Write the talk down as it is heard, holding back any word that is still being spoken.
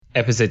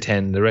Episode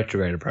 10, the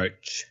retrograde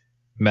approach,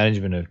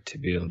 management of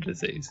tibial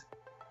disease.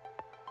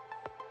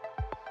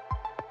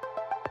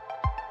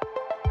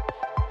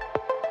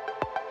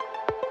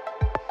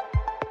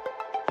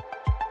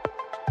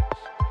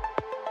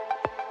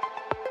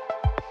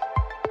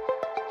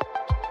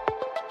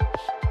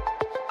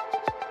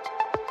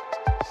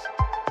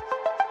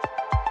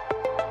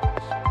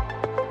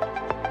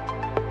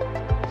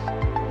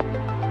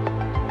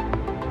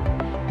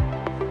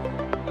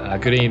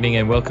 Good evening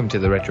and welcome to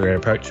the Retrograde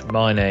Approach.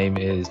 My name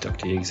is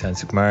Dr. Yigasan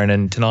Sukumaran,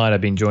 and tonight I've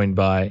been joined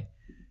by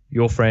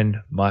your friend,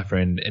 my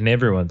friend, and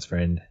everyone's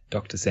friend,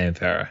 Dr. Sam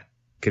Farah.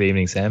 Good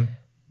evening, Sam.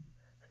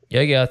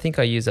 Yogi, I think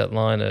I used that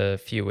line a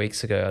few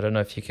weeks ago. I don't know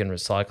if you can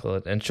recycle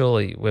it, and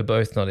surely we're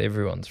both not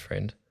everyone's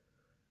friend.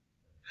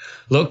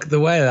 Look, the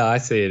way that I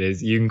see it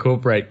is you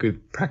incorporate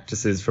good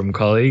practices from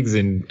colleagues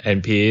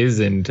and peers,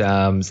 and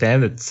Sam,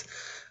 that's,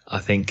 I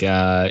think,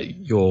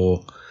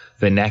 your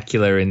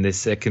vernacular in this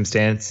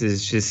circumstance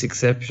is just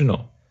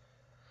exceptional.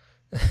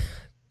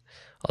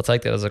 I'll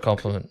take that as a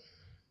compliment.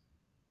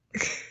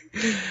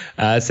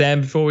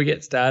 Sam, before we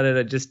get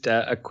started, just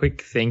a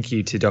quick thank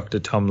you to Dr.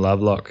 Tom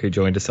Lovelock, who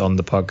joined us on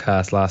the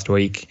podcast last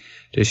week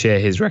to share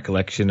his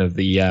recollection of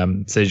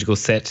the surgical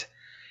set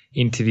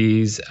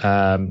interviews.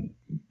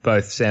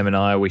 Both Sam and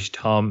I wish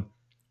Tom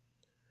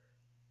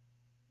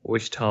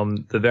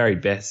the very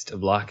best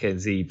of luck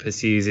as he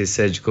pursues his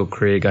surgical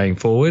career going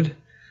forward.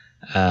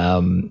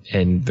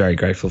 And very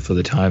grateful for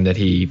the time that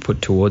he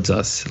put towards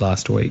us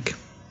last week.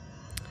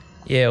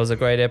 Yeah, it was a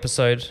great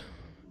episode.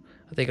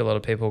 I think a lot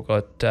of people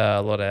got a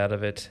lot out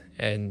of it,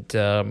 and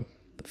the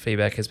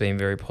feedback has been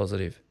very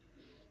positive.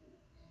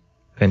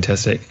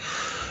 Fantastic.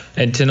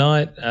 And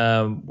tonight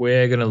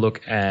we're going to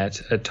look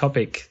at a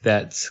topic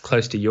that's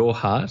close to your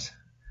heart,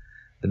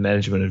 the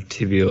management of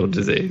tibial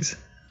disease.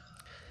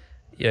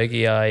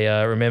 Yogi,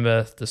 I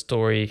remember the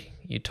story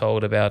you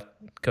told about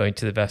going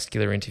to the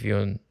vascular interview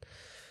and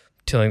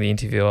telling the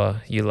interviewer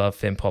you love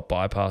fempop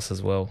bypass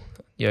as well.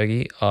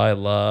 Yogi, I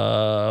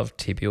love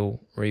tibial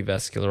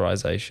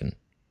revascularization.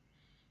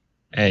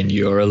 And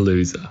you're a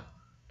loser.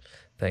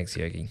 Thanks,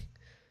 Yogi.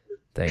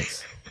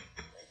 Thanks.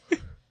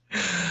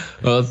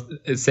 Well,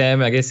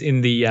 Sam, I guess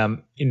in the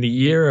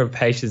year of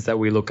patients that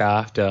we look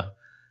after,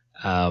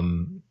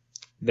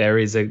 there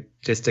is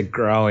just a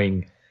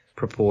growing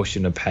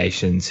proportion of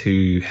patients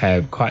who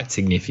have quite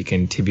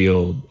significant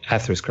tibial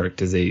atherosclerotic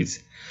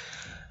disease.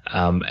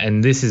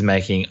 And this is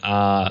making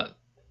our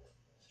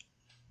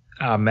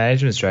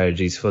management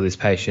strategies for this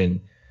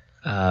patient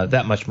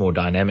that much more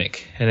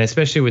dynamic. And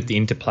especially with the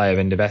interplay of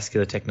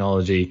endovascular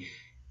technology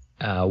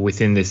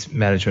within this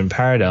management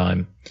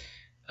paradigm,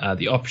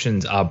 the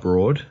options are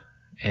broad.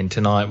 And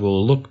tonight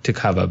we'll look to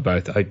cover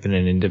both open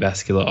and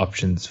endovascular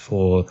options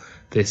for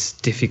this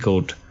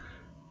difficult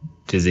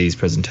disease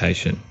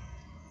presentation.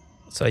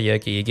 So,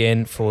 Yogi,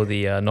 again, for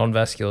the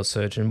non-vascular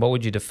surgeon, what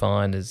would you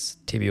define as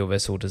tibial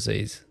vessel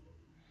disease?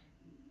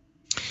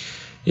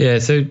 Yeah,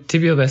 so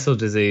tibial vessel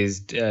disease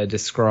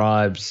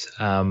describes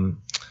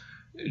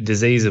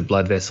disease of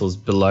blood vessels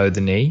below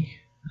the knee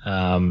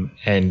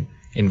and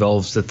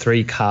involves the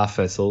three calf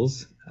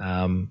vessels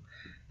that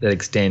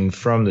extend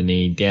from the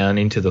knee down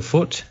into the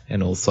foot,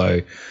 and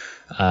also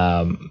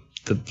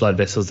the blood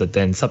vessels that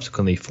then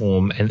subsequently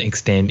form and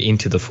extend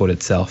into the foot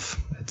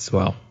itself as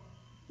well.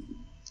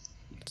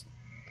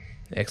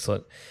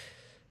 Excellent.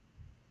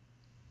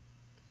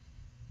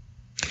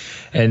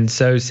 And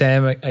so,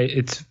 Sam,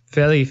 it's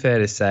fairly fair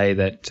to say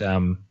that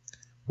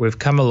we've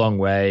come a long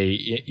way,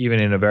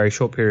 even in a very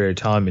short period of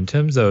time, in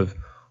terms of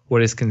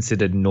what is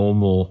considered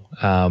normal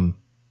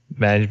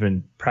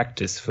management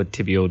practice for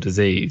tibial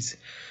disease.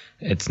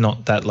 It's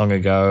not that long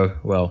ago,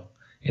 well,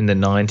 in the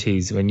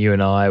 90s, when you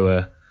and I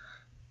were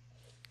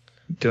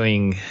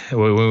when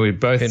we were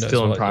both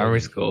still in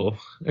primary school.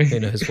 Who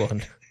knows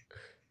what?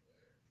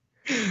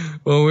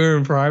 Well, we were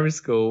in primary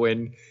school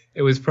when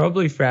it was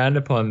probably frowned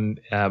upon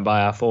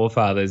by our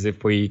forefathers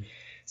if we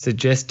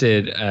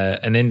suggested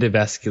an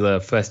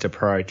endovascular first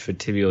approach for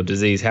tibial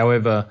disease.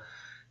 However,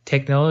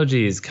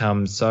 technology has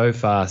come so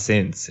far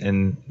since,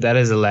 and that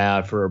has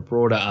allowed for a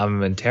broader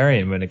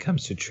armamentarium when it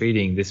comes to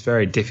treating this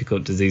very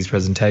difficult disease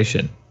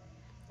presentation.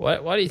 Why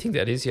do you think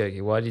that is,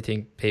 Yogi? Why do you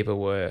think people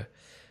were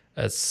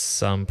at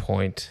some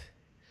point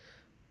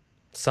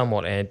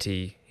somewhat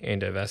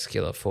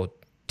anti-endovascular for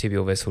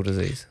tibial vessel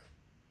disease?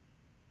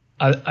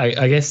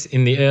 I guess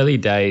in the early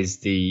days,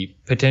 the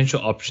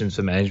potential options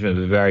for management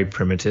were very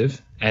primitive,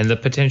 and the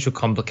potential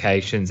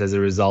complications as a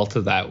result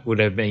of that would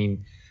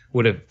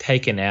have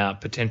taken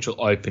out potential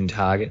open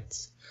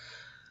targets.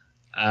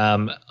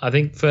 I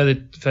think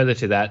further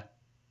to that,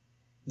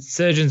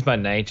 surgeons by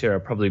nature are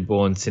probably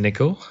born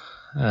cynical,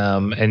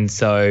 and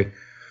so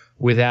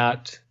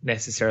without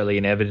necessarily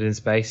an evidence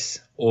base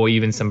or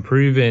even some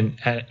proven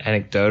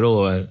anecdotal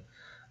or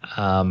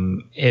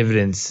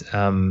evidence,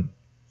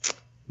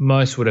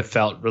 most would have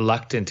felt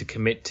reluctant to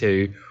commit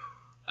to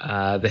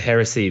the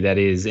heresy that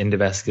is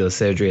endovascular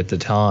surgery at the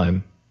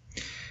time.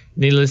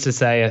 Needless to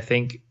say, I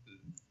think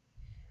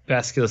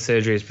vascular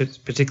surgery,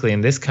 particularly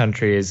in this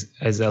country,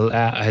 has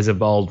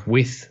evolved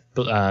with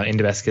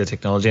endovascular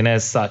technology, and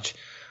as such,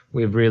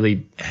 we've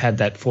really had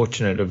that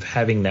fortunate of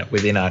having that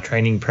within our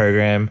training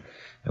program,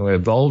 and we're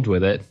involved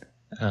with it.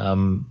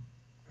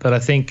 But I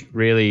think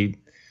really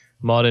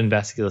modern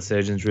vascular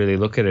surgeons really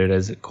look at it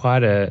as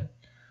quite a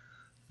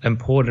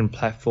important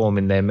platform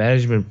in their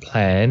management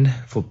plan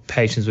for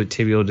patients with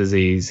tibial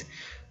disease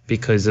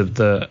because of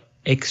the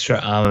extra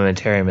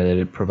armamentarium that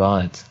it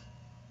provides.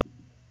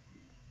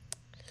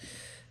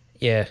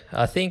 Yeah,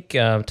 I think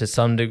to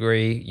some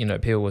degree,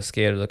 people were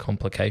scared of the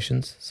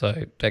complications.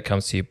 So that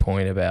comes to your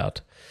point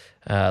about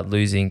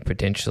losing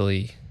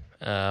potentially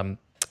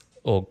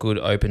or good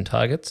open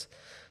targets.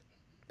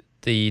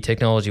 The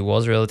technology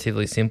was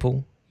relatively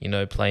simple,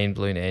 plain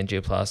balloon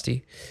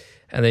angioplasty.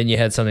 And then you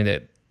had something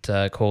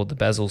that called the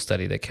Basel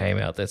study that came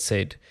out that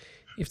said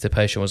if the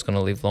patient was going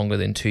to live longer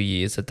than 2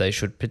 years, that they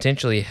should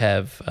potentially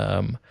have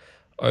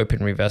open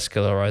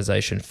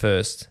revascularization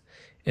first,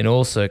 and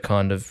also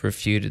kind of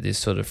refuted this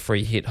sort of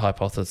free hit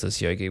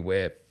hypothesis, Yogi,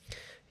 where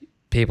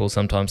people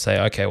sometimes say,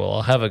 okay, well,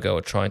 I'll have a go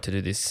at trying to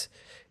do this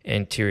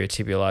anterior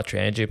tibial artery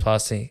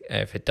angioplasty.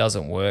 And if it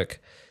doesn't work,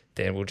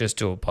 then we'll just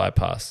do a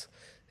bypass.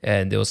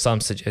 And there was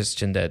some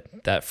suggestion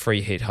that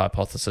free hit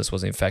hypothesis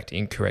was in fact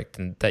incorrect,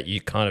 and that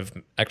you kind of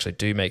actually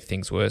do make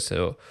things worse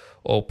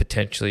or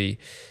potentially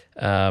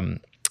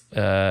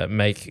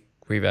make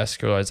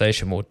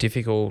revascularization more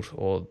difficult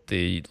or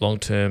the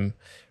long-term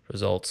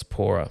results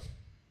poorer.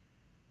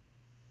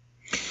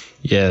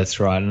 Yeah, that's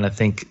right. And I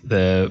think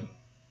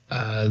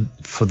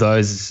for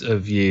those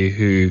of you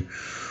who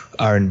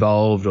are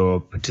involved or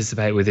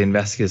participate within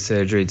vascular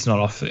surgery, it's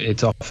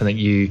often that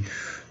you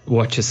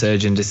watch a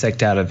surgeon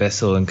dissect out a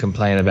vessel and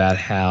complain about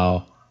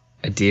how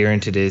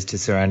adherent it is to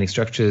surrounding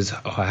structures,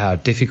 or how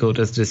difficult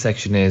the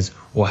dissection is,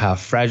 or how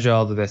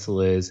fragile the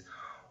vessel is,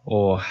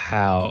 or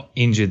how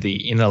injured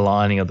the inner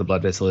lining of the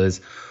blood vessel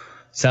is.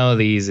 Some of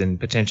these, and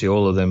potentially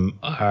all of them,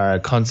 are a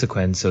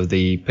consequence of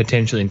the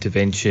potential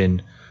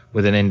intervention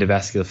with an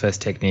endovascular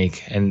first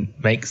technique, and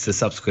makes the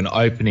subsequent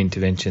open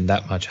intervention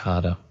that much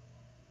harder.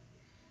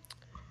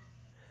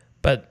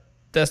 But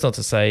that's not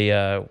to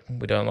say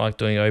we don't like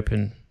doing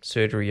open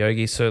surgery,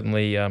 Yogi.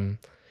 Certainly, you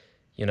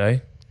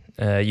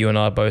and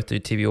I both do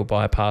tibial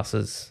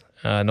bypasses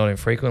not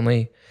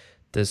infrequently.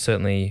 There's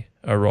certainly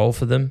a role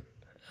for them,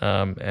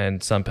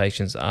 and some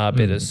patients are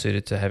better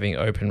suited to having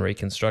open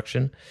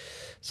reconstruction.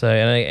 So,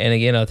 and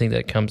again, I think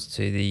that comes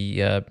to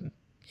the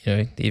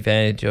the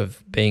advantage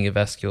of being a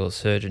vascular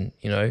surgeon.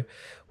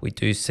 We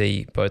do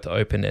see both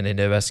open and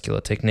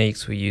endovascular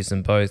techniques. We use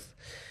them both,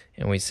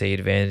 and we see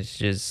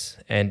advantages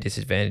and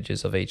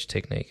disadvantages of each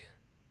technique.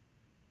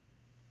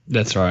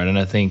 That's right. And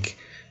I think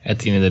at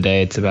the end of the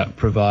day, it's about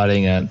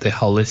providing the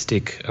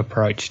holistic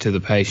approach to the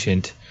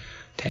patient,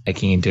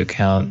 taking into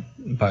account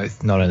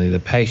both not only the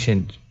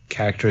patient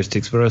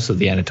characteristics, but also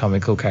the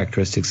anatomical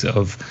characteristics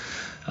of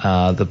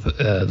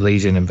the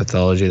lesion and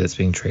pathology that's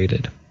being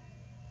treated.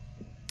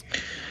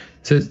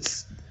 So,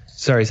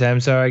 sorry,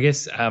 Sam. So I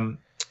guess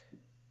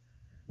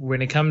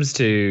when it comes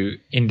to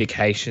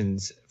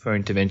indications for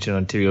intervention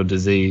on tibial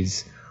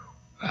disease,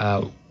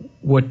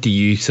 what do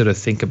you sort of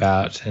think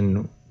about,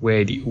 and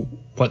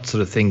what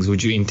sort of things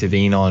would you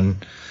intervene on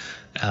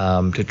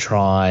to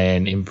try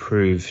and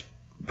improve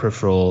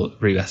peripheral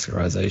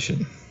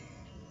revascularization?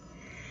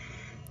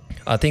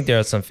 I think there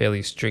are some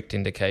fairly strict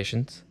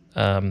indications.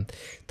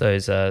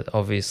 Those are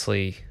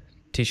obviously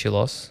tissue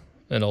loss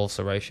and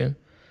ulceration,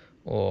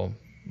 or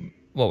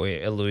what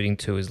we're alluding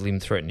to is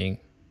limb-threatening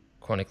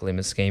chronic limb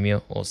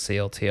ischemia, or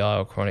CLTI,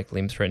 or chronic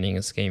limb-threatening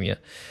ischemia.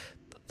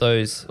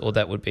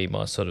 That would be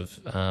my sort of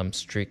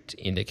strict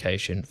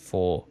indication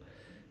for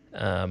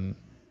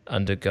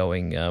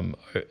undergoing tibial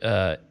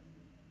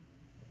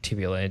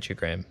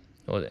angiogram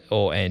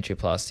or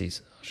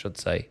angioplasties, I should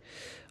say.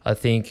 I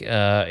think,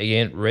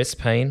 again, rest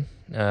pain,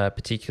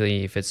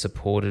 particularly if it's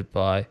supported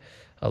by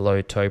a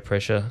low toe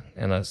pressure,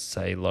 and I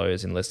say low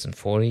as in less than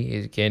 40,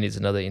 again, is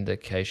another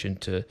indication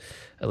to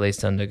at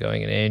least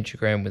undergoing an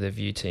angiogram with a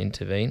view to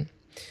intervene.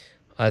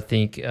 I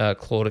think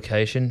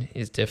claudication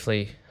is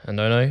definitely a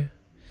no-no.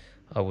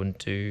 I wouldn't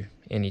do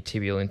any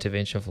tibial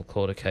intervention for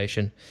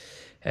claudication,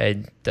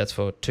 and that's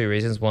for two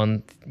reasons.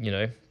 One,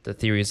 the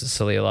theory is the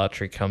ciliary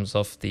artery comes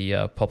off the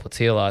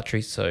popliteal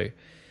artery, so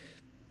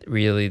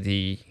really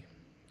the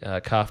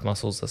calf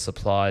muscles are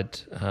supplied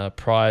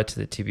prior to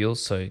the tibials,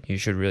 so you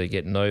should really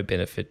get no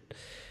benefit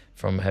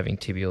from having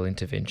tibial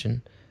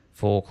intervention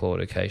for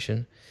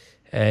claudication.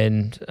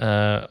 And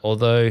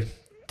although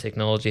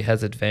technology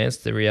has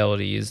advanced, the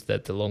reality is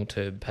that the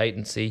long-term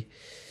patency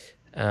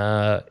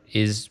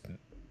is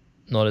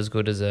not as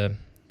good as a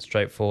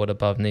straightforward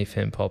above-knee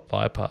FemPop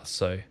bypass.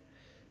 So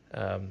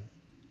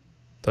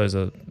those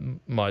are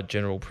my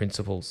general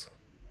principles.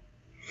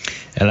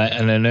 And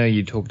I know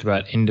you talked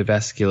about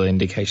endovascular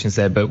indications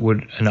there, but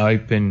would an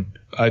open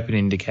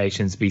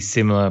indications be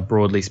similar,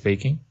 broadly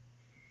speaking?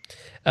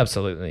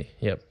 Absolutely.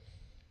 Yep.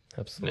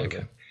 Absolutely.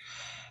 Okay.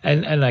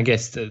 And I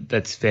guess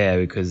that's fair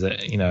because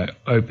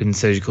open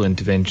surgical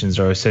interventions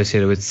are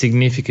associated with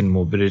significant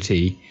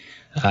morbidity,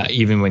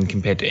 even when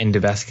compared to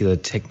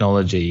endovascular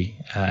technology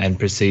and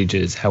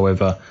procedures.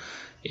 However,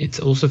 it's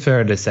also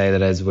fair to say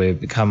that as we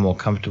become more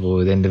comfortable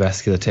with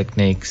endovascular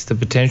techniques, the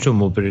potential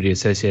morbidity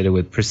associated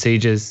with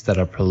procedures that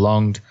are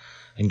prolonged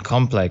and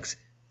complex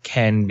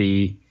can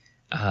be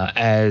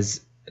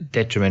as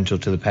detrimental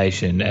to the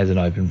patient as an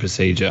open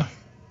procedure.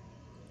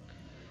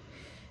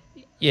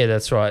 Yeah,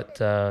 that's right.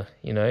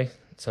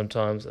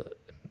 Sometimes a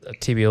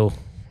tibial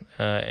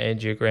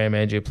angiogram,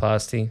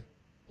 angioplasty,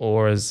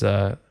 or as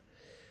our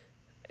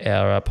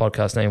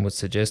podcast name would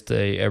suggest,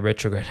 a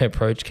retrograde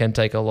approach can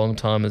take a long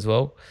time as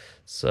well.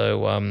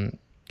 So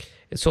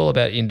it's all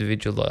about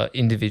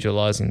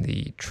individualizing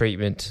the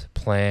treatment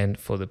plan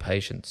for the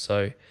patient.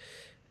 So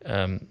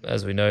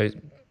as we know,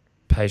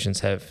 patients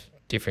have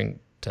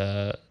different,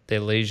 their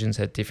lesions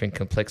have different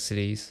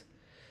complexities,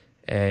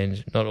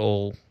 and not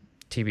all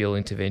tibial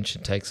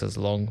intervention takes as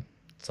long.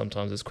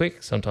 Sometimes it's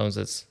quick, sometimes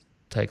it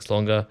takes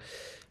longer.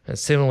 And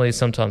similarly,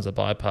 sometimes a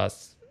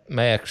bypass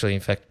may actually,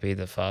 in fact, be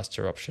the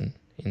faster option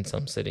in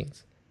some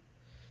settings.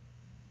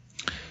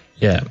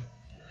 Yeah.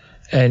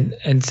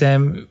 And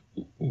Sam,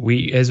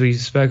 as we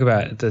spoke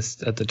about at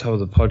the top of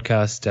the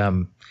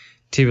podcast,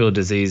 tibial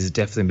disease is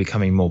definitely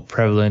becoming more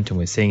prevalent, and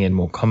we're seeing it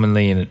more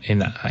commonly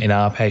in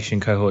our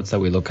patient cohorts that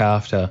we look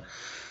after.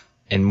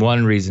 And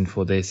one reason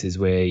for this is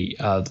we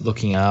are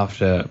looking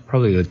after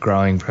probably the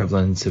growing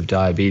prevalence of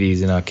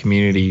diabetes in our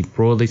community,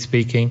 broadly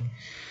speaking.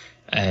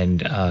 And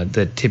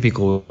the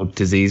typical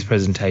disease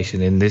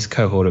presentation in this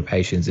cohort of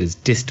patients is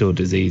distal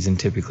disease, and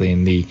typically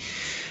in the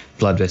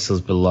blood vessels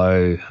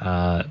below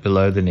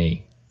the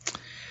knee,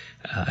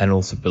 and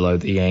also below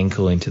the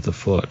ankle into the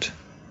foot.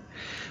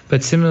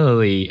 But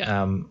similarly,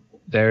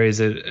 there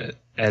is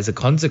as a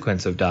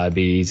consequence of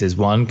diabetes as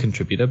one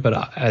contributor,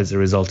 but as a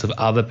result of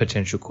other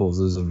potential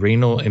causes of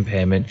renal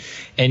impairment,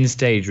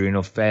 end-stage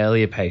renal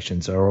failure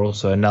patients are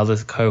also another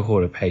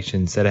cohort of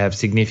patients that have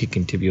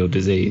significant tibial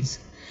disease.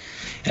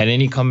 And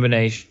any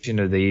combination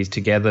of these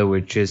together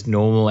with just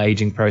normal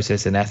aging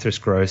process and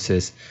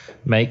atherosclerosis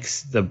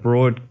makes the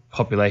broad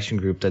population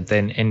group that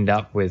then end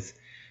up with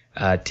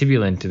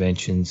tibial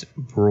interventions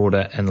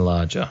broader and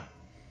larger.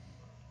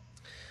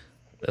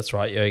 That's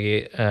right,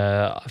 Yogi.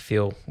 I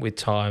feel with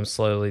time,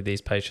 slowly, these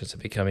patients are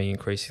becoming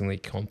increasingly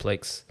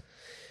complex.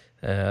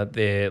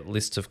 Their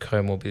list of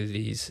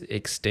comorbidities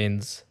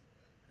extends.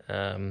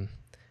 And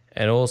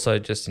also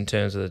just in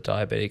terms of the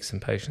diabetics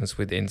and patients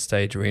with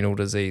end-stage renal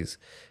disease,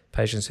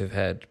 patients who've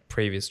had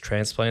previous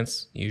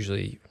transplants,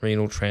 usually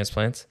renal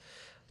transplants,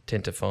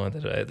 tend to find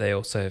that they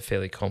also have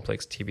fairly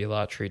complex tibial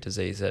artery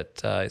disease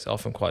that is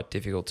often quite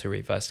difficult to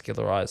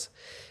revascularize.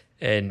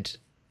 And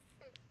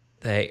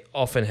they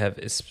often have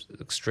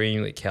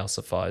extremely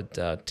calcified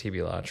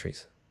tibial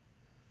arteries.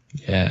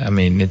 Yeah, I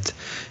mean,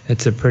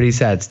 it's a pretty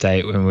sad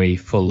state when we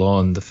full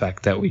on the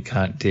fact that we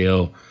can't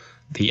deal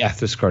the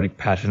atherosclerotic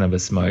pattern of a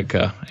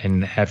smoker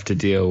and have to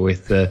deal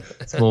with the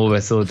small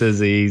vessel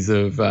disease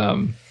of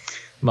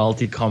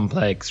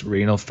multi-complex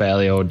renal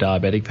failure or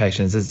diabetic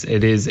patients.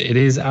 It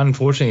is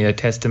unfortunately a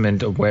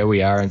testament of where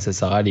we are in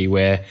society,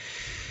 where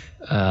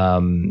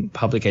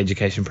public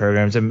education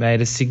programs have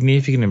made a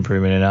significant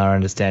improvement in our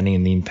understanding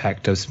and the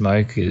impact of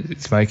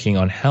smoking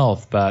on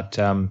health, but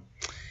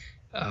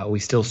we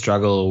still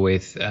struggle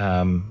with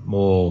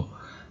more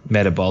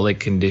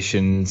metabolic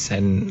conditions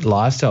and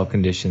lifestyle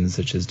conditions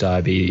such as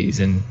diabetes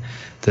and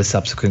the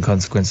subsequent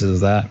consequences of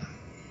that.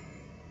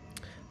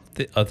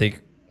 I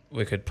think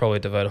we could probably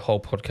devote a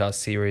whole podcast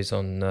series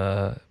on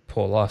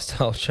poor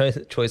lifestyle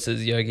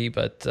choices, Yogi,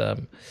 but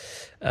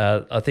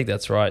I think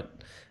that's right.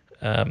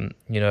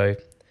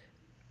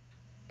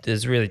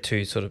 There's really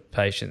two sort of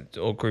patients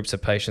or groups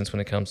of patients when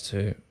it comes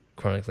to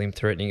chronic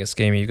limb-threatening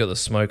ischemia. You've got the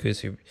smokers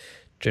who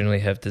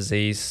generally have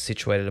disease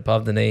situated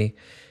above the knee,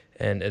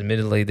 and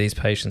admittedly, these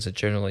patients are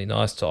generally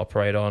nice to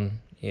operate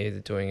on. You're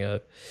either doing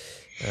a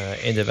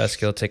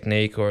endovascular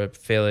technique or a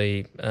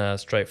fairly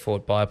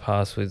straightforward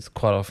bypass with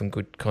quite often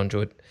good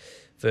conduit,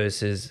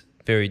 versus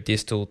very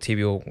distal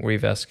tibial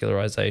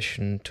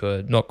revascularization to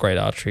a not great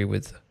artery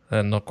with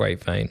a not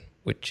great vein,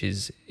 which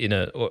is in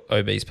an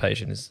obese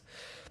patient is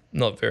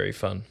not very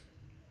fun.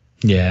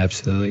 Yeah,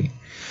 absolutely.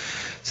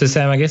 So,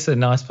 Sam, I guess a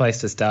nice place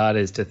to start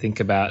is to think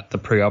about the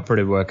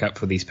preoperative workup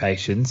for these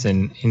patients.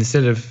 And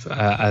instead of,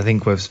 I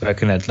think we've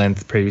spoken at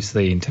length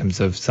previously in terms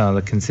of some of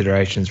the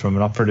considerations from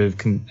an operative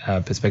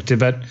perspective,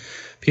 but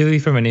purely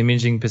from an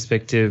imaging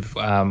perspective,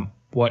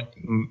 what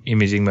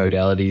imaging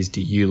modalities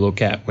do you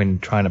look at when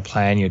trying to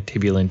plan your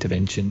tibial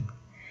intervention?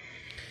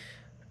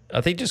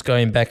 I think just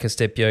going back a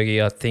step,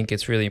 Yogi, I think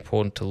it's really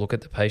important to look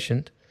at the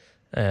patient.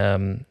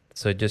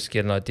 So just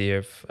get an idea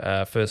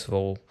of, first of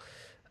all,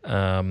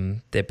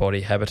 their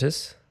body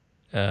habitus,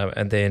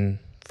 and then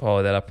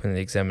follow that up with an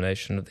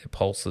examination of their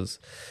pulses.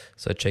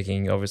 So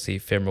checking, obviously,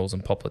 femorals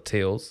and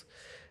popliteals.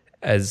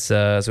 As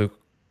we're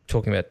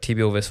talking about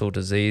tibial vessel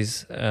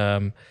disease,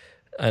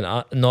 An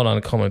not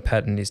uncommon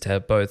pattern is to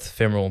have both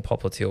femoral and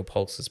popliteal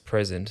pulses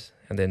present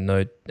and then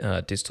no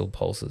distal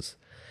pulses.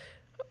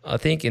 I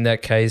think in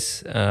that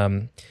case,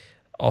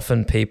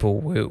 often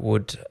people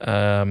would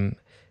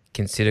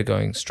consider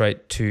going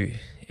straight to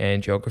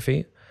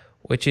angiography,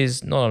 which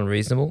is not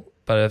unreasonable.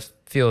 But I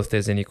feel if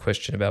there's any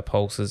question about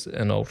pulses,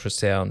 an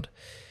ultrasound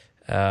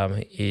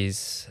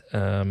is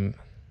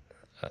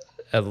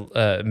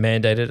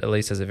mandated, at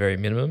least as a very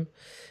minimum.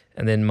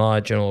 And then my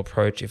general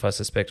approach, if I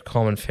suspect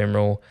common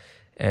femoral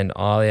and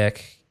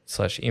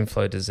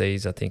iliac/inflow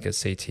disease, I think a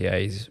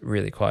CTA is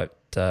really quite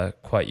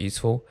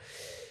useful.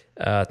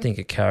 I think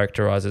it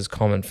characterizes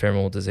common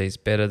femoral disease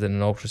better than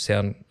an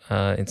ultrasound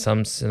in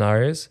some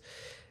scenarios.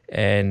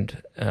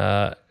 And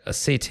a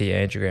CT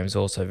angiogram is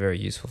also very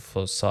useful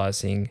for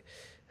sizing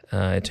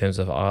in terms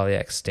of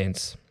iliac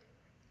stents.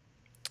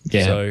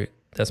 Yeah. So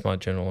that's my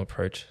general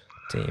approach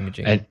to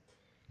imaging.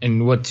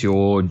 And what's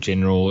your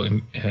general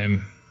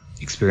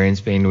experience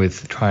been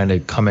with trying to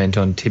comment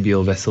on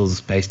tibial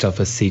vessels based off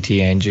a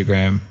CT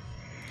angiogram?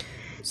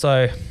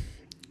 So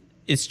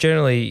it's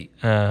generally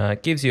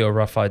gives you a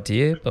rough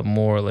idea, but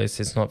more or less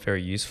it's not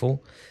very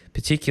useful,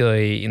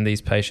 particularly in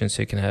these patients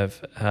who can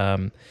have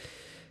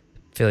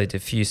fairly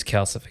diffuse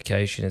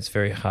calcification. It's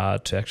very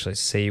hard to actually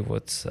see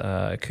what's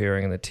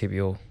occurring in the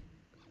tibial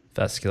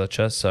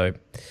vasculature. So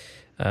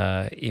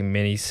in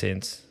many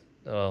sense,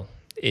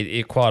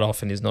 it quite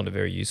often is not a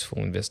very useful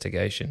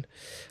investigation.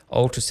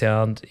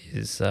 Ultrasound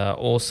is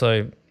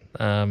also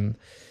can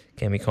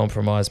be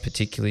compromised,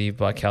 particularly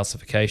by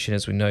calcification,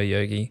 as we know,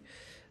 Yogi.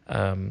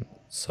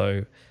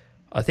 So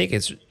I think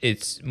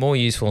it's more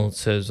useful in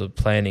terms of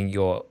planning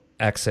your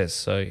access.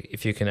 So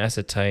if you can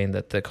ascertain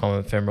that the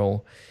common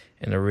femoral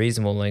and a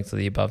reasonable length of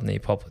the above knee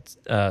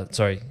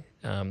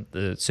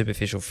the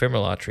superficial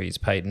femoral artery is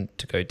patent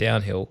to go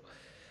downhill,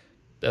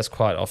 that's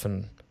quite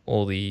often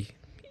all the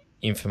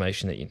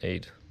information that you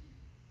need.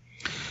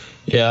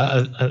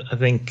 Yeah, I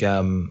think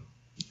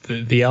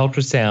the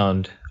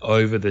ultrasound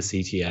over the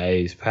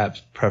CTA is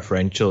perhaps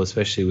preferential,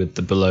 especially with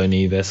the below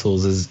knee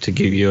vessels, is to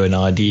give you an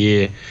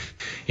idea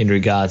in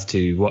regards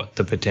to what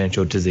the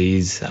potential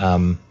disease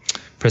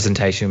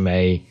presentation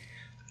may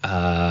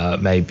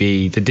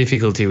be. The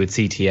difficulty with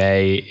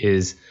CTA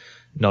is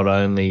not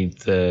only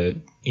the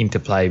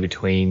interplay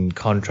between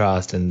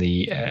contrast and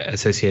the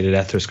associated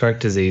atherosclerotic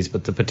disease,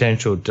 but the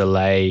potential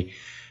delay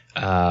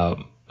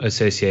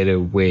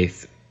associated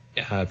with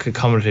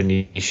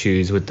concomitant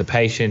issues with the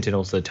patient, and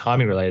also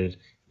timing-related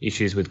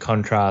issues with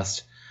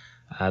contrast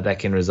that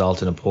can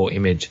result in a poor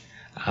image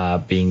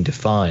being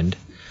defined.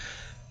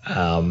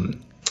 And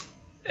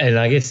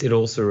I guess it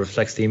also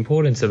reflects the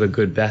importance of a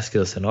good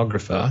vascular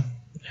sonographer,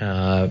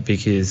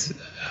 because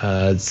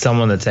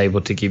someone that's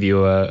able to give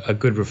you a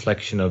good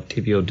reflection of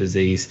tibial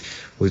disease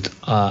with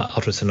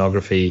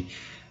ultrasonography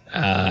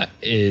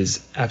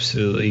is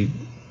absolutely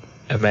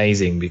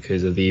amazing,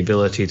 because of the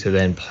ability to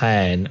then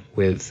plan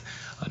with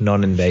a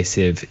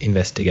non-invasive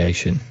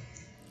investigation.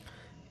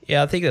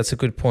 Yeah, I think that's a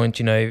good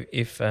point.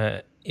 If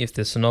the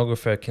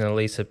sonographer can at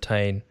least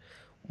obtain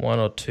one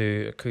or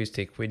two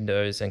acoustic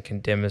windows and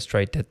can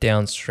demonstrate that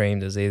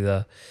downstream there's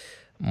either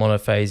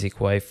monophasic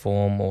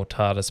waveform or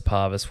tardus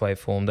parvus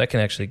waveform, that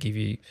can actually give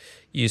you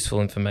useful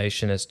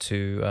information as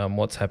to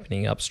what's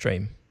happening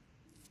upstream.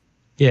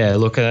 Yeah,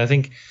 look, I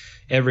think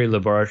every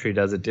laboratory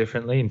does it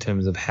differently in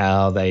terms of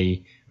how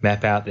they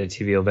map out their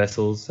tibial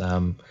vessels,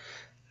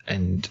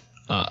 and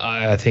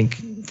I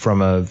think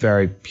from a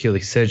very purely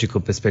surgical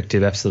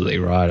perspective, absolutely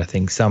right. I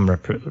think some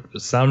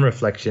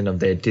reflection of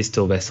their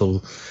distal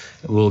vessel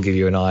will give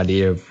you an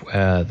idea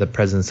of the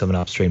presence of an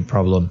upstream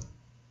problem.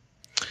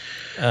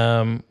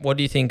 What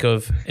do you think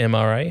of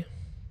MRA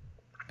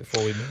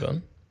before we move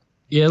on?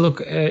 Yeah,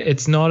 look,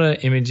 it's not an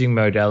imaging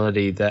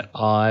modality that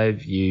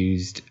I've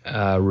used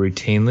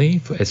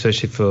routinely,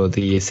 especially for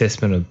the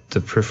assessment of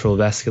the peripheral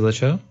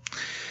vasculature.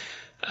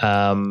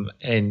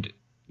 And,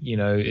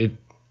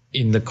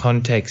 in the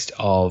context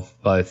of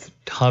both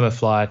time of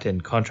flight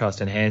and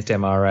contrast-enhanced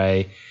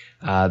MRA,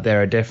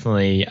 there are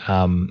definitely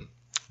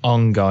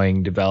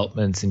ongoing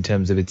developments in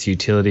terms of its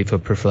utility for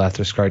peripheral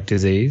atherosclerotic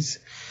disease.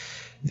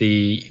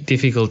 The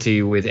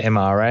difficulty with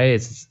MRA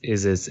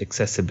is its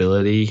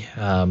accessibility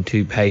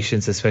to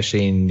patients,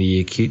 especially in the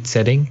acute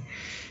setting.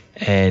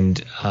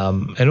 And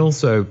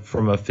also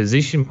from a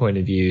physician point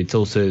of view, it's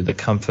also the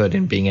comfort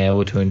in being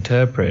able to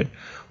interpret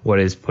what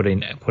is put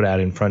out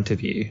in front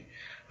of you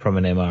from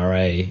an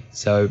MRA.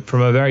 So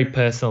from a very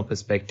personal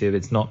perspective,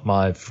 it's not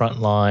my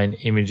frontline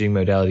imaging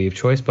modality of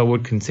choice, but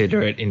would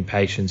consider it in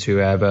patients who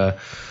have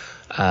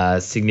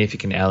a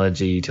significant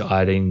allergy to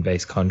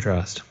iodine-based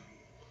contrast.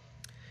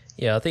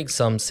 Yeah, I think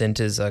some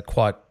centres are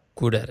quite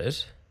good at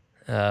it,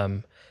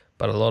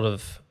 but a lot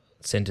of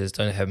centres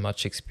don't have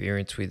much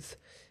experience with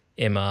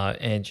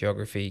MR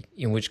angiography,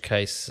 in which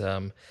case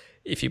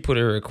if you put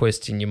a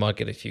request in, you might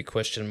get a few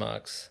question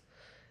marks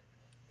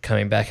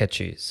coming back at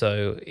you.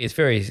 So it's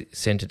very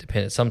centre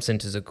dependent. Some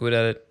centres are good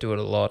at it, do it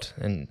a lot,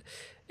 and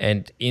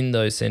in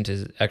those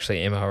centres, actually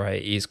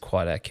MRA is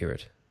quite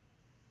accurate.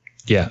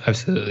 Yeah,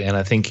 absolutely. And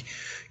I think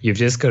you've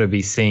just got to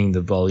be seeing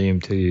the volume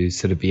to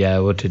sort of be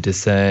able to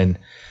discern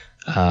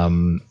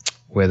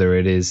whether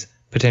it is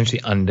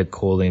potentially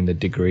undercalling the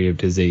degree of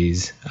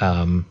disease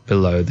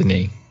below the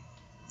knee.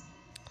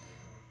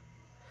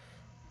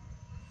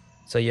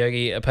 So,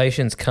 Yogi,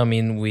 patients come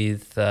in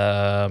with,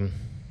 we're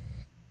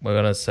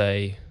going to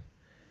say,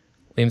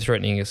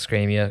 limb-threatening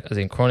ischemia, as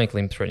in chronic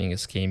limb-threatening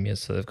ischemia.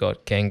 So they've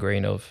got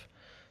gangrene of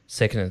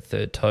second and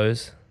third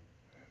toes.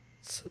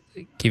 So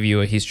give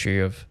you a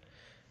history of,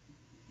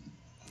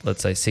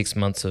 let's say, 6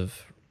 months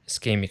of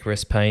ischemic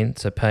rest pain,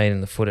 so pain in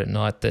the foot at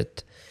night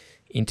that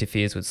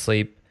interferes with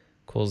sleep,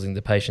 causing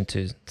the patient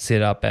to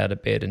sit up out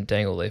of bed and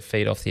dangle their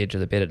feet off the edge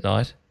of the bed at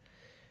night.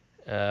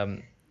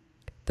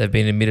 They've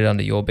been admitted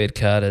under your bed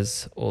card,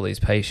 as all these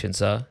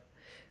patients are.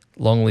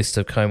 Long list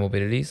of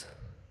comorbidities.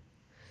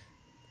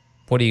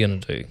 What are you going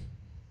to do?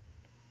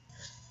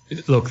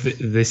 Look,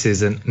 this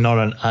is not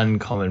an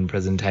uncommon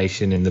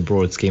presentation in the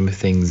broad scheme of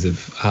things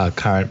of our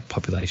current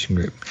population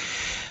group.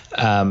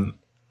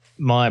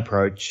 My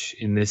approach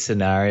in this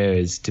scenario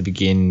is to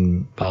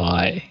begin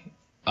by,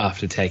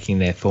 after taking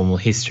their formal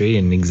history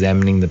and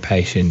examining the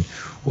patient,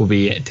 will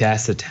be to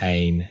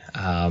ascertain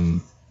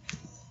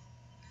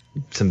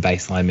some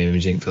baseline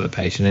imaging for the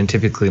patient. And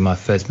typically my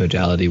first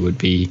modality would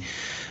be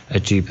a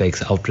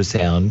duplex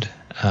ultrasound.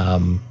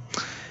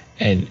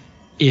 And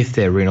if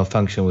their renal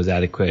function was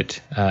adequate,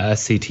 a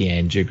CT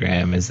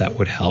angiogram, as that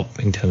would help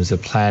in terms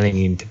of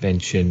planning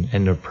intervention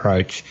and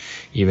approach,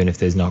 even if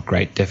there's not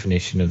great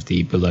definition of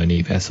the below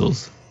knee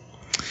vessels.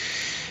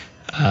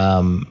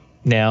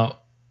 Now,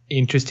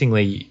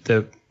 interestingly,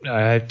 I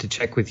have to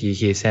check with you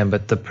here, Sam,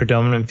 but the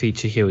predominant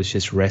feature here was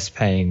just rest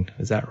pain.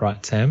 Is that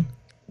right, Sam?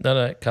 No,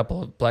 a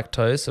couple of black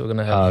toes, so we're going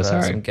to have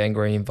some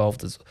gangrene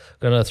involved. We're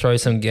going to throw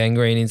some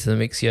gangrene into the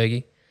mix,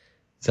 Yogi.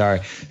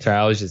 Sorry,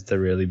 I was just a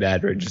really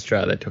bad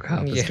registrar that took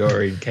half the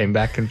story and came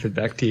back and fed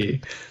back to you.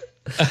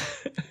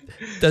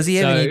 Does he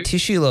have any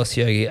tissue loss,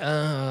 Yogi? Let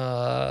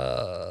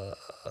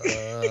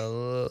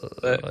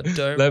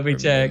me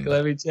check.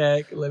 Oh,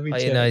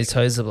 you know, his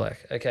toes are black.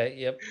 Okay,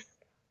 yep.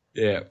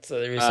 Yeah. So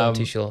there is some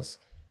tissue loss.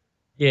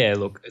 Yeah,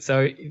 look,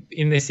 so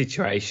in this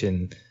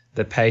situation,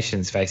 the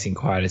patient's facing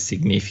quite a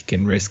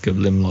significant risk of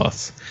limb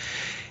loss.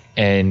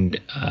 And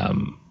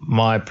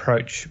my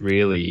approach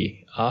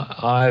really,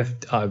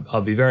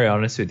 I'll be very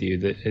honest with you,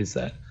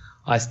 that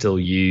I still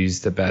use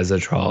the BASA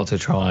trial to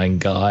try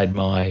and guide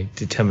my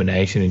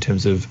determination in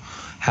terms of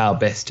how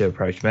best to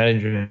approach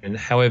management. And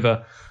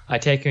however, I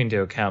take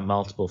into account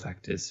multiple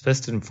factors.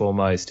 First and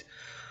foremost,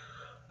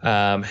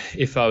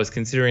 if I was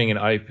considering an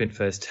open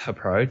first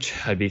approach,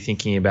 I'd be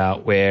thinking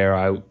about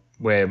where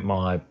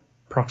my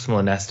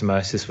proximal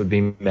anastomosis would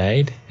be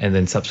made, and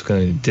then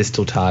subsequently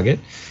distal target,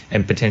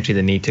 and potentially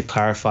the need to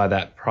clarify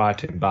that prior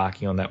to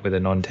embarking on that with a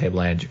non-table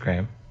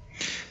angiogram.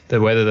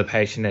 Whether the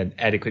patient had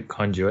adequate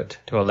conduit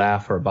to allow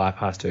for a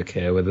bypass to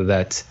occur, whether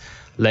that's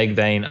leg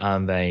vein,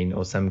 arm vein,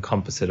 or some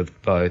composite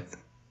of both.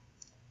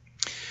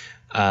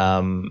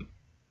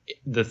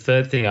 The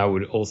third thing I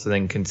would also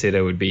then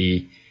consider would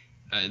be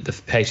the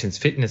patient's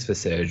fitness for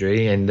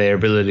surgery and their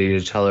ability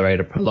to tolerate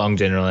a prolonged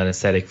general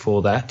anesthetic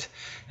for that,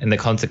 and the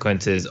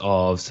consequences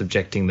of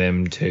subjecting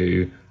them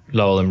to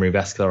lower limb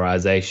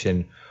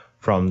revascularization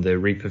from the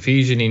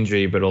reperfusion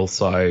injury, but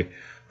also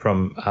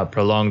from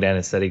prolonged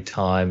anesthetic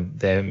time,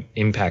 their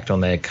impact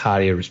on their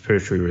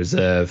cardiorespiratory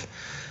reserve,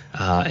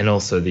 and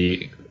also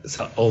the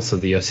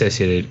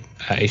associated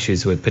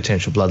issues with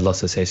potential blood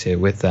loss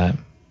associated with that.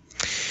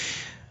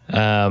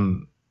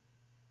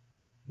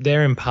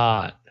 There in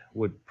part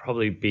would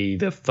probably be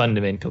the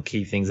fundamental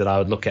key things that I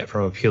would look at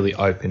from a purely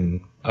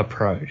open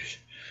approach.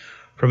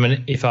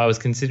 If I was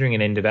considering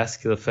an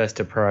endovascular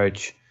first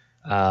approach,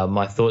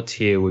 my thoughts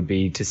here would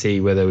be to see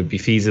whether it would be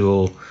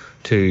feasible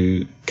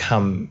to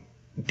come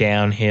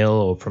downhill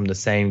or from the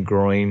same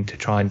groin to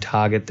try and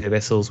target the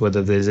vessels,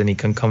 whether there's any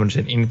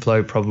concomitant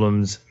inflow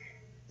problems,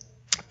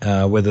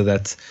 whether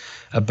that's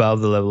above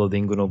the level of the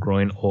inguinal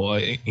groin or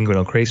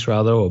inguinal crease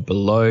rather, or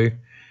below.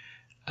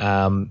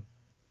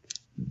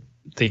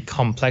 The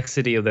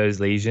complexity of those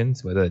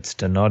lesions, whether it's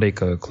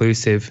stenotic or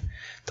occlusive,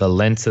 the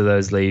length of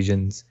those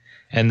lesions,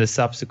 and the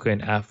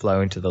subsequent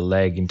outflow into the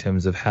leg in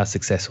terms of how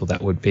successful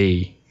that would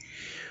be.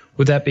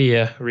 Would that be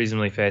a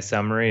reasonably fair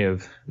summary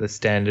of the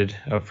standard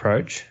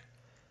approach?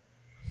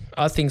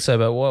 I think so,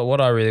 but what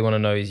I really want to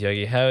know is,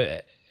 Yogi, who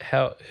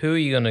are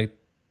you going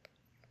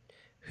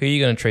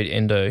to treat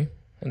endo,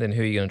 and then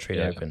who are you going to treat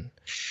open?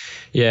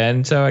 Yeah,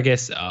 and so I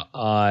guess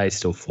I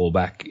still fall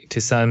back to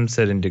some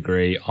certain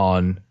degree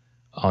on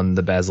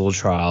the Basel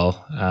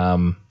trial,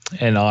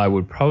 and I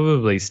would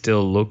probably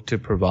still look to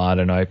provide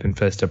an open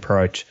first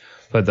approach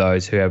for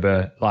those who have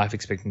a life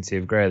expectancy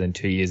of greater than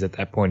 2 years at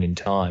that point in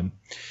time.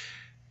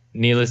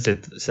 Needless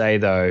to say,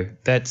 though,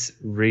 that's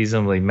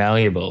reasonably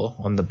malleable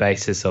on the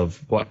basis of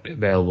what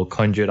available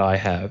conduit I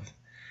have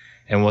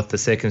and what the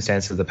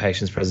circumstance of the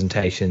patient's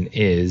presentation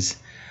is,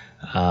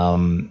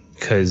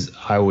 because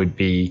I would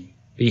be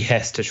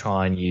behest to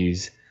try and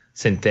use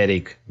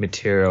synthetic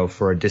material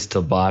for a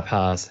distal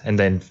bypass and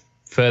then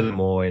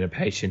furthermore in a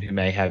patient who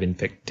may have an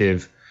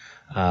infective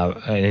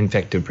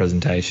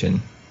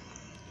presentation.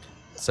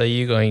 So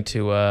you're going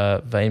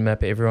to vein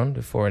map everyone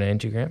before an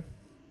angiogram?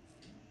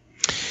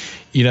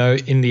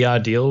 In the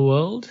ideal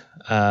world,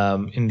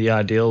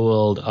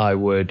 I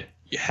would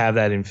have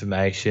that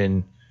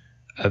information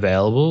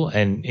available.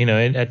 And,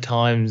 at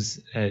times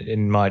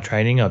in my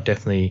training, I've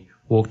definitely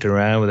walked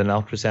around with an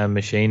ultrasound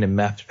machine and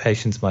mapped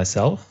patients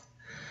myself.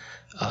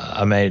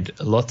 I made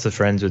lots of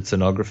friends with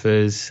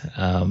sonographers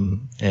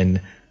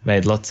and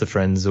made lots of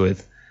friends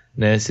with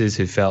nurses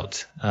who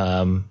felt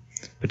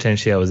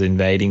potentially I was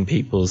invading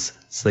people's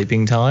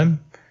sleeping time.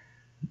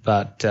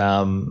 But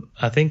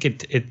I think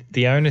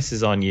the onus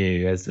is on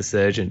you as the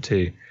surgeon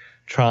to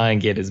try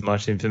and get as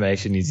much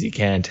information as you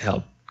can to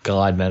help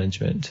guide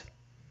management.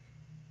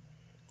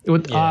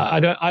 I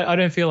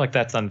don't feel like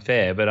that's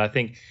unfair, but I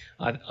think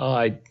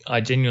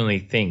I genuinely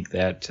think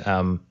that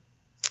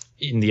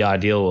in the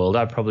ideal world,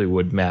 I probably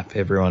would map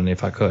everyone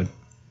if I could.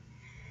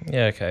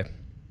 Yeah, okay.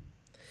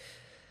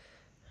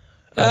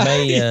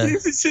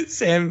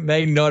 Sam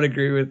may not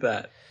agree with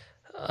that.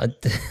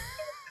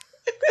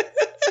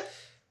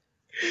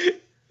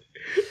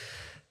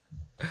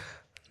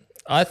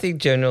 I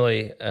think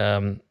generally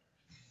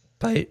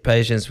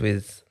patients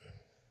with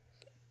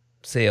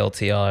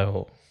CLTI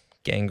or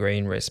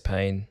gangrene, rest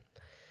pain,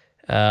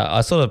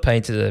 I sort of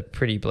painted a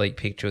pretty bleak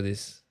picture of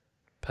this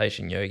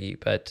patient, Yogi,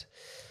 but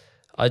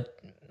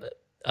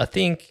I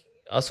think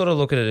I sort of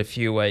look at it a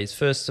few ways.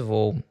 First of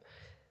all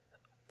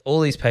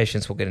these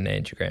patients will get an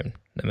angiogram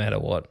no matter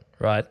what,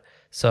 right?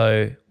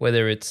 So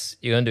whether it's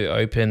you're going to do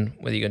open,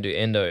 whether you're going to do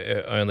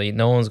endo only,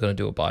 no one's going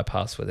to do a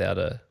bypass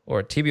or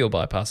a tibial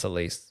bypass at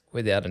least,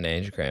 without an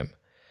angiogram.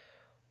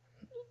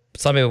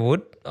 Some people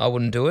would. I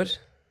wouldn't do it.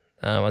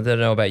 I don't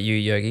know about you,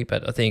 Yogi,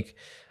 but I think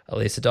at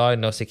least a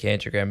diagnostic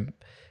angiogram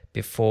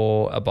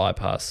before a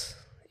bypass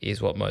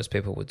is what most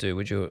people would do.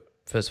 Would you,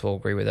 first of all,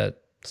 agree with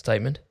that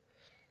statement?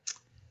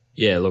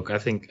 Yeah, look, I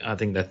think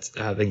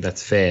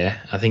that's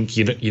fair. I think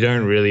you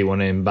don't really want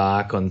to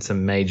embark on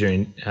some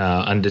major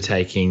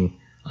undertaking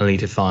only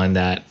to find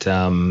that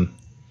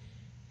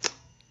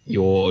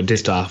your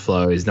distal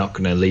flow is not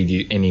going to lead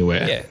you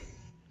anywhere.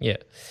 Yeah.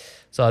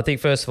 So I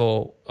think first of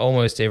all,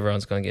 almost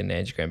everyone's going to get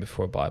an angiogram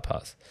before a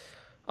bypass.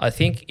 I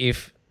think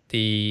if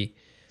the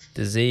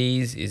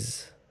disease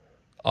is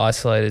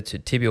isolated to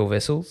tibial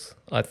vessels,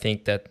 I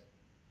think that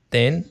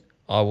then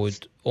I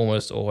would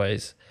almost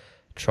always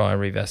try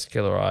and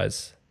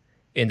revascularize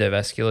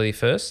endovascularly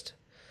first,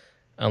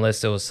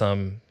 unless there was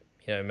some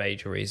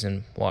major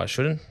reason why I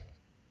shouldn't.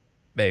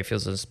 Maybe if it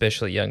was an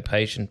especially young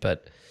patient,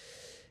 but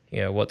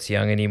what's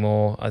young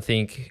anymore? I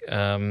think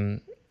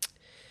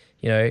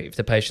if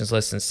the patient's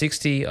less than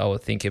 60, I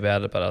would think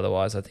about it, but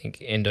otherwise I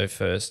think endo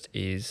first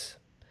is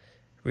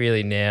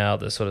really now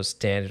the sort of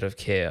standard of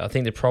care. I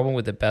think the problem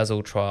with the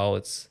Basel trial,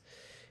 it's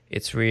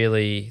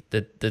really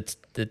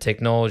the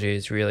technology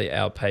has really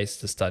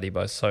outpaced the study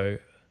by so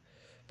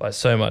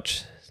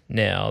much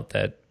now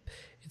that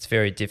it's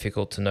very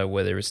difficult to know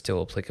whether it's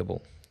still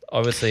applicable.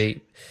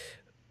 Obviously,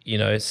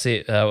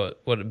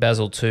 what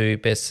Basel 2,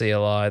 Best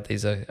CLI,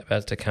 these are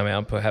about to come out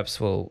and perhaps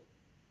will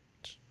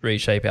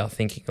reshape our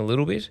thinking a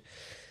little bit.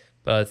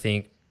 But I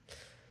think,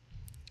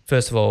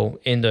 first of all,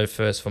 endo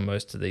first for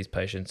most of these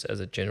patients as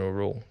a general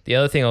rule. The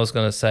other thing I was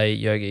going to say,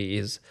 Yogi,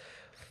 is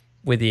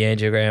with the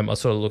angiogram, I'm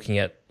sort of looking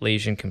at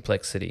lesion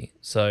complexity.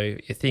 So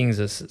if things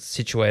are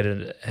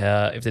situated,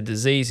 if the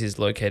disease is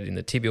located in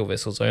the tibial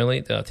vessels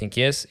only, then I think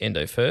yes,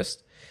 endo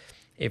first.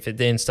 If it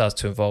then starts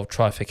to involve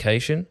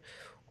trifurcation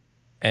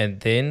and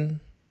then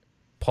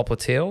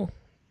popliteal,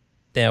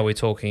 now we're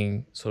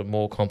talking sort of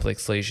more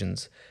complex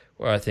lesions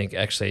where I think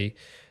actually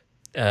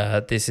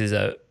this is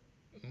a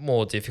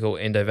more difficult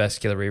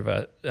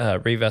endovascular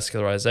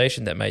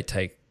revascularization that may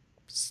take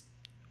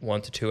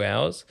 1 to 2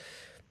 hours.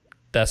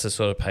 That's the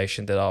sort of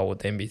patient that I would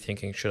then be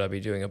thinking, should I be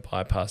doing a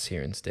bypass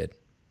here instead?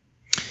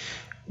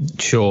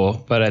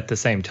 Sure, but at the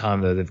same time,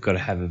 though, they've got to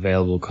have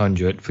available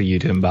conduit for you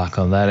to embark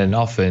on that, and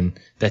often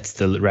that's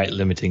the rate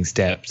limiting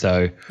step.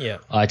 So yeah,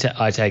 I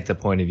take the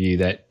point of view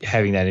that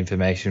having that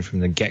information from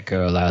the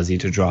get-go allows you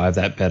to drive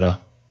that better.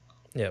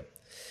 Yeah.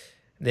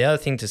 The other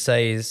thing to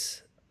say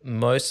is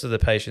most of the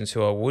patients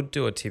who I would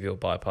do a tibial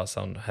bypass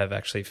on have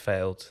actually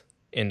failed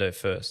endo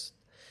first.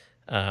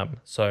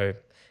 So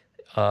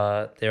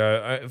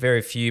there are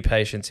very few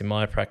patients in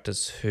my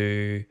practice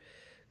who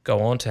go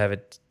on to have a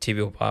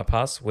tibial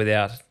bypass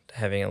without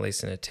having at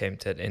least an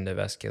attempt at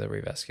endovascular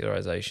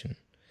revascularization.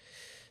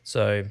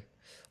 So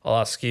I'll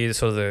ask you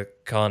sort of the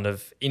kind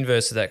of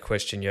inverse of that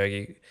question,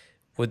 Yogi.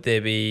 Is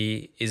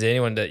there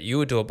anyone that you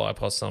would do a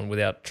bypass on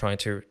without trying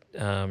to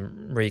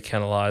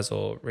recanalize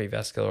or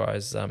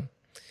revascularize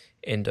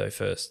endo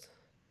first?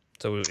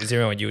 So is there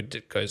anyone you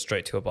would go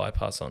straight to a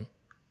bypass on?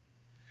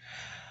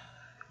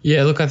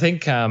 Yeah, look, I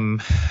think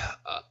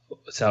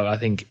I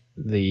think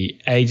the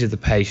age of the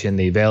patient,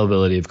 the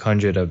availability of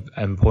conduit are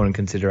important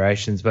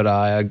considerations, but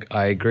I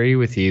agree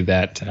with you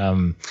that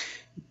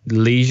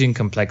lesion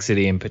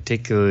complexity and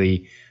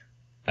particularly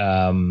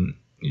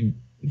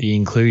the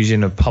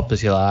inclusion of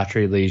popliteal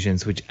artery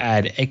lesions, which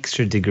add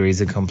extra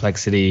degrees of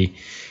complexity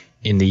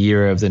in the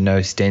era of the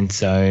no stent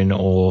zone,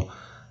 or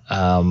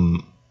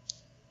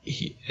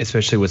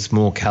especially with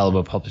small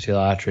caliber popliteal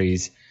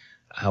arteries,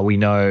 we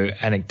know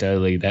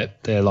anecdotally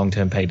that their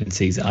long-term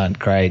patencies aren't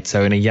great.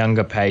 So in a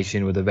younger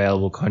patient with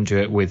available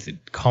conjugate with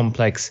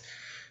complex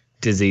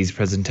disease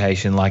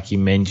presentation, like you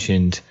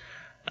mentioned,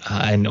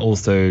 and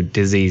also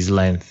disease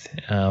length,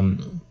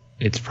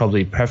 it's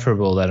probably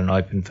preferable that an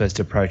open first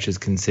approach is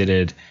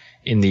considered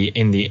in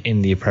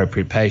the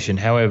appropriate patient.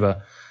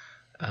 However,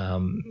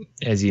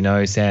 as you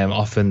know, Sam,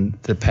 often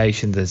the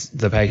patients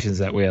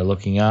that we are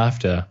looking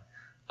after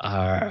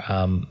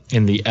are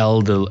in the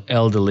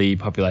elderly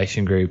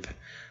population group.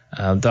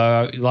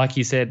 Though, like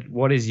you said,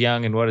 what is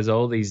young and what is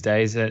old these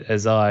days?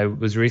 As I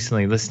was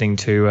recently listening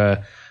to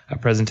a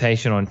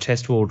presentation on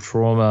chest wall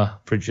trauma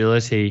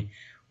fragility,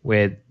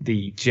 where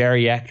the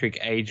geriatric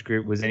age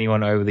group was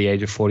anyone over the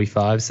age of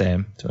 45,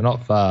 Sam. So we're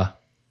not far.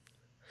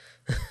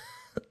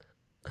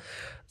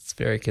 It's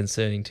very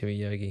concerning to me,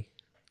 Yogi.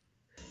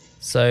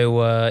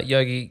 So,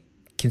 Yogi,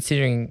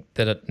 considering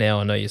that now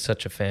I know you're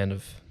such a fan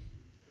of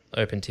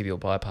open tibial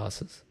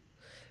bypasses,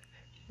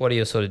 what are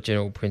your sort of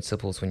general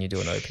principles when you do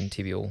an open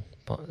tibial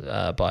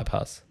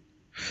bypass?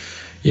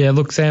 Yeah,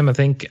 look, Sam, I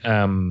think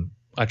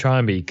I try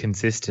and be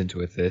consistent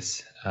with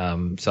this.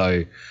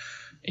 So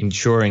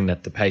ensuring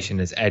that the patient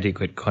has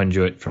adequate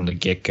conduit from the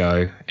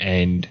get-go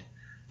and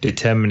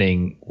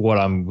determining what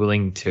I'm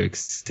willing to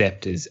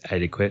accept as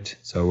adequate.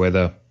 So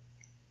whether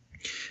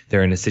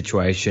they're in a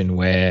situation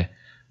where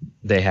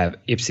they have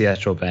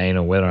ipsilateral vein,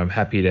 or whether I'm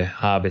happy to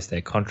harvest their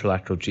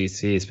contralateral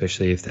GC,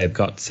 especially if they've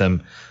got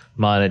some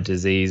minor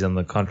disease on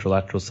the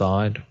contralateral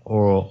side,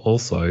 or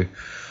also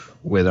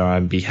whether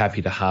I'd be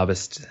happy to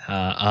harvest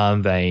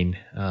arm vein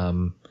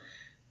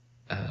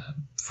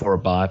for a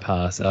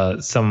bypass,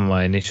 some of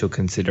my initial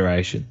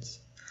considerations.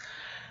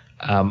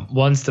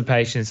 Once the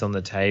patient's on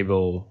the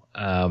table,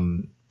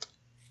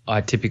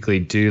 I typically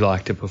do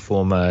like to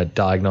perform a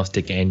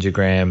diagnostic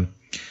angiogram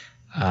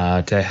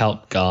to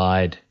help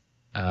guide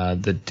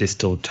the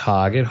distal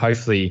target.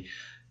 Hopefully,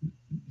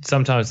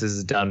 sometimes this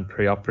is done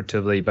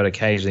preoperatively, but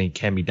occasionally it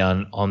can be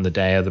done on the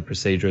day of the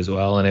procedure as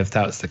well. And if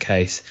that's the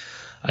case,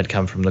 I'd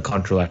come from the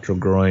contralateral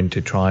groin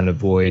to try and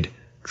avoid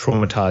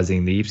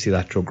traumatizing the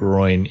ipsilateral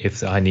groin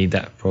if I need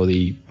that for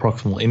the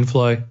proximal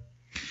inflow.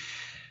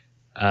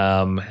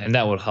 And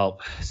that will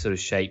help sort of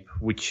shape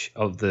which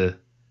of the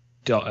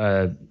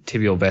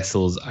tibial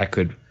vessels I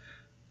could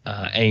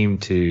aim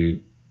to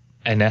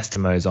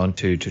anastomose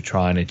onto to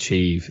try and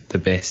achieve the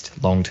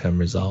best long-term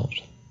result.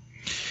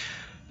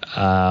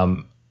 I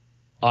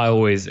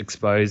always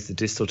expose the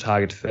distal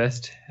target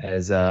first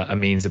as a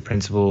means of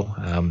principle.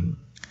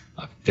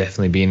 I've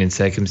definitely been in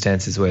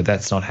circumstances where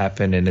that's not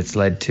happened, and it's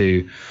led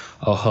to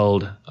a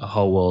whole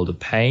world of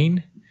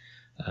pain,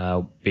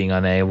 being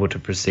unable to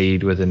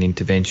proceed with an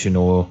intervention,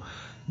 or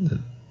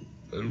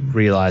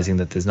realizing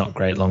that there's not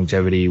great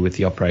longevity with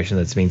the operation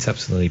that's been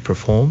subsequently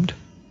performed.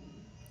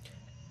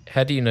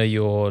 How do you know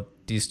your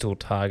distal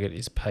target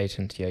is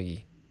patent,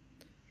 Yogi?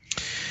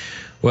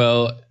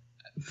 Well,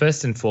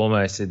 first and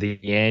foremost, the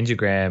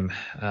angiogram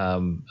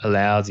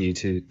allows you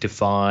to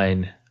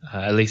define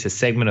at least a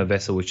segment of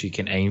vessel which you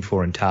can aim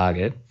for and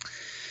target.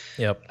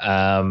 Yep.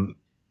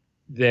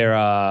 There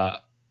are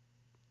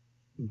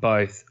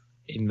both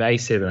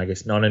invasive and I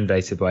guess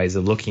non-invasive ways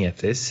of looking at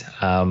this.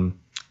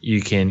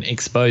 You can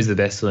expose the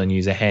vessel and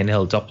use a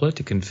handheld Doppler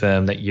to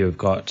confirm that you've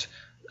got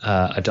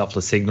a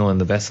Doppler signal in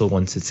the vessel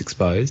once it's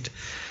exposed.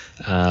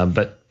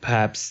 But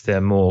perhaps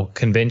the more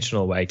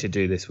conventional way to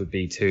do this would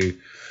be to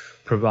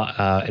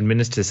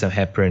administer some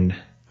heparin,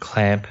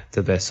 clamp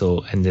the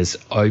vessel, and just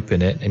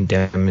open it and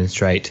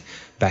demonstrate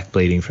back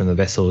bleeding from the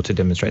vessel to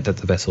demonstrate that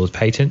the vessel is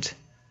patent.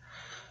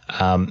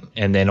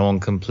 And then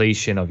on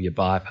completion of your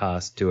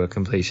bypass, do a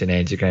completion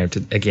angiogram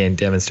to again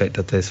demonstrate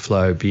that there's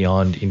flow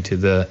beyond into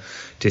the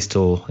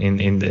distal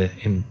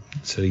in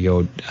sort of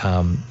your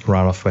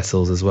runoff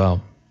vessels as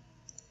well.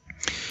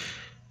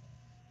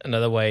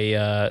 Another way,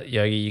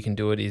 Yogi, you can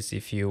do it is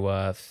if you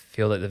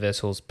feel that the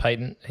vessel's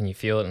patent and you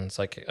feel it and it's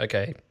like,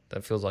 okay,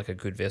 that feels like a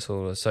good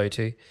vessel to sew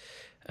to.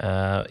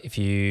 If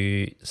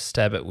you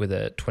stab it with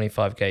a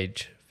 25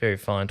 gauge, very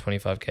fine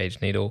 25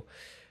 gauge needle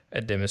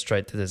and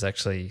demonstrate that there's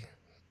actually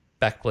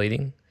back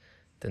bleeding,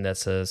 then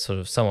that's a sort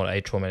of somewhat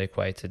atraumatic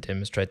way to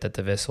demonstrate that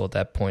the vessel at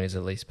that point is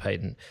at least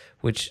patent,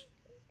 which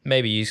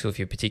may be useful if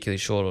you're particularly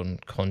short on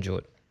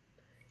conduit.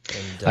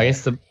 And, I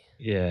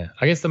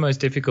guess the most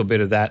difficult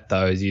bit of that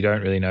though is you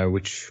don't really know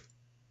which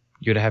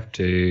you'd have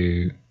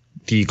to.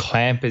 Do you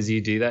clamp as you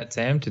do that,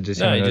 Sam, to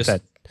determine if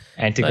that's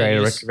antegrade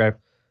or retrograde?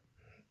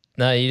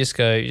 No, you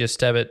just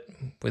stab it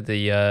with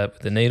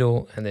the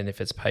needle, and then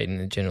if it's patent,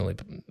 it generally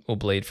will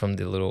bleed from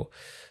the little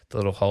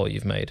hole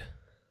you've made.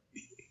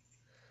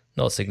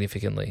 Not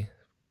significantly,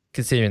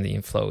 considering the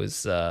inflow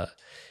is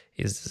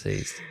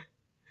diseased.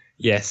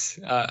 Yes,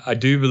 I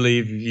do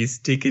believe if you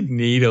stick a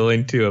needle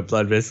into a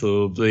blood vessel, it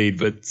will bleed.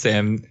 But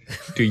Sam,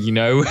 do you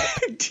know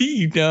do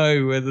you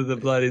know whether the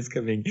blood is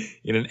coming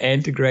in an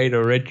antegrade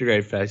or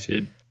retrograde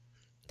fashion?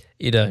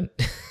 You don't.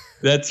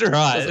 That's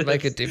right. Doesn't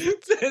make a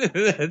difference.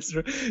 That's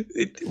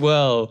right.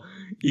 Well,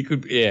 you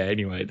could. Yeah.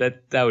 Anyway,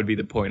 that would be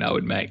the point I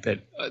would make. That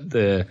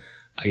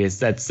I guess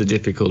that's the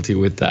difficulty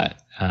with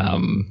that.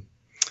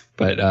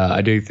 But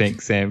I do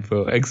thank Sam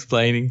for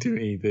explaining to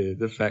me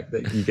the fact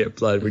that you get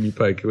blood when you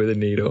poke it with a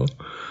needle.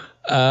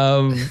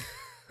 Um,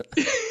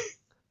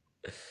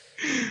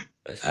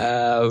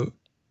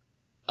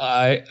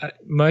 I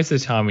most of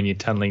the time when you're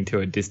tunneling to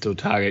a distal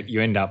target, you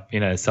end up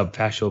in a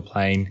subfascial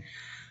plane.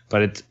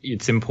 But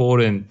it's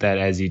important that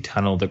as you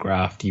tunnel the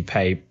graft, you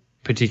pay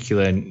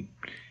particular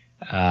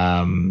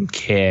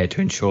care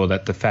to ensure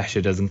that the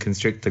fascia doesn't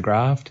constrict the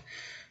graft,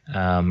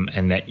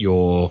 and that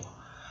you're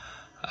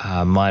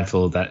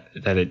mindful that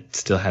it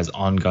still has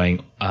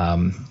ongoing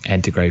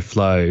antegrade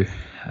flow.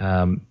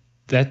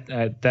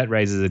 That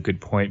raises a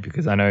good point,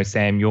 because I know,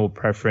 Sam, your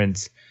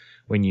preference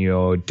when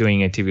you're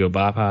doing a tibial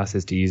bypass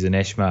is to use an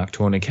Eschmark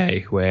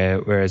tourniquet,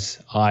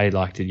 whereas I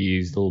like to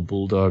use little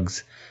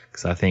bulldogs,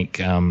 because I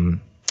think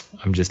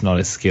I'm just not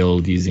as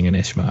skilled using an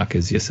Eschmark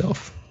as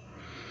yourself.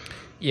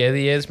 Yeah,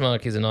 the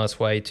Esmark is a nice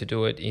way to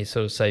do it. You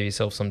sort of save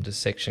yourself some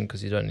dissection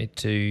because you don't need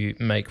to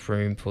make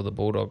room for the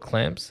bulldog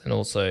clamps, and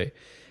also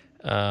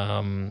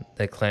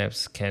their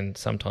clamps can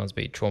sometimes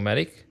be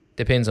traumatic.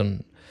 Depends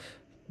on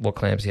what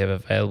clamps you have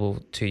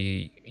available to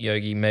you,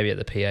 Yogi. Maybe at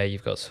the PA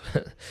you've got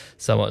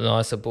somewhat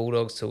nicer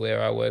bulldogs to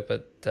where I work,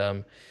 but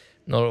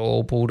not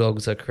all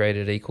bulldogs are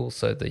created equal.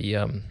 So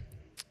that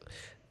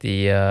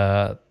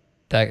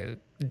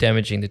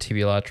damaging the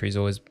tibial artery has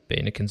always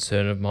been a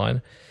concern of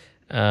mine.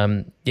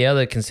 The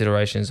other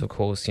consideration is, of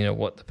course,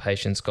 what the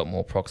patient's got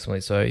more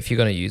proximally. So if you're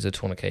going to use a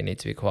tourniquet, you need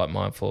to be quite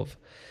mindful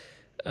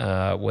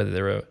of whether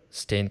there are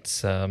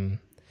stents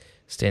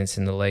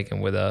in the leg,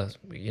 and whether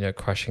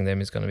crushing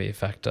them is going to be a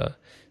factor.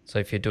 So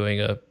if you're doing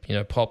a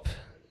pop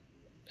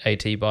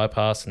AT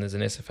bypass and there's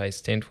an SFA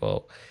stent,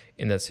 well,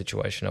 in that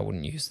situation, I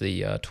wouldn't use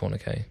the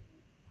tourniquet.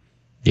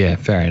 Yeah,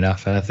 fair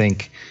enough. And I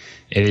think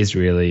it is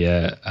really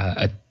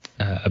a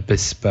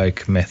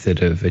bespoke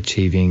method of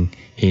achieving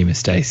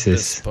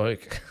hemostasis.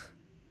 Bespoke.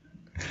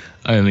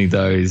 Only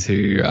those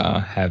who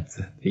have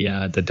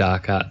the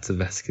dark arts of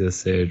vascular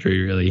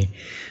surgery really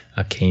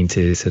are keen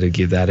to sort of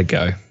give that a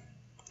go.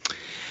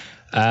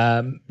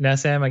 Now,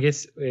 Sam, I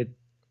guess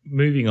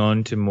moving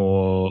on to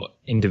more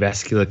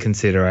endovascular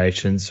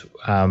considerations,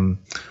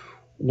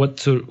 what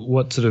sort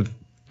of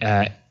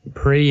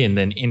pre and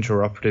then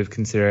intraoperative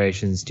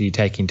considerations do you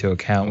take into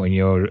account when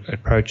you're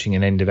approaching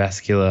an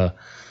endovascular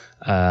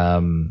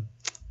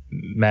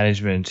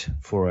management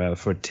for a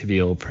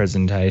tibial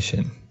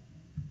presentation?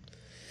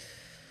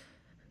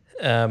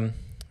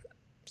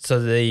 So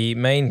the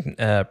main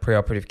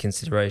preoperative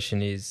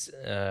consideration is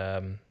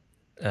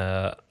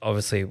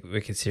obviously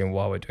we're considering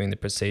why we're doing the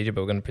procedure,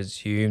 but we're going to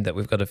presume that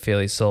we've got a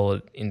fairly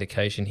solid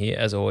indication here,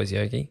 as always,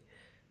 Yogi.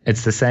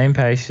 It's the same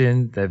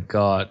patient. They've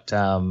got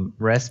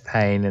rest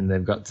pain and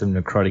they've got some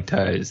necrotic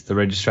toes. The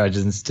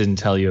registrations didn't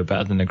tell you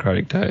about the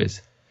necrotic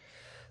toes.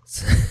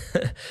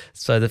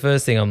 So the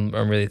first thing I'm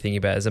really thinking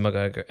about is, am I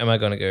going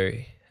to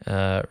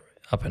go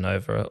up and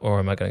over, or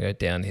am I going to go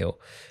downhill?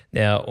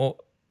 Now,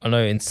 I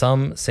know in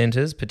some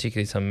centres,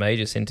 particularly some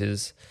major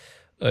centres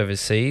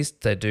overseas,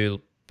 they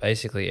do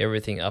basically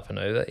everything up and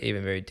over,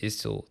 even very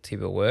distal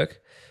tibial work.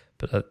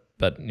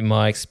 But in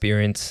my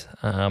experience,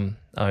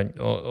 I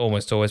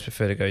almost always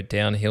prefer to go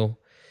downhill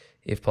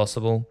if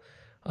possible.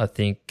 I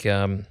think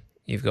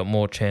you've got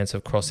more chance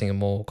of crossing a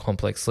more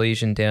complex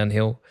lesion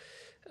downhill.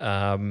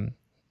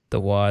 The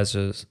wires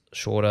are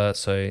shorter,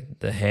 so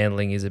the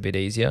handling is a bit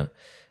easier.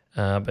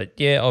 But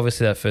yeah,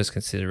 obviously that first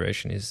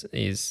consideration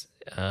is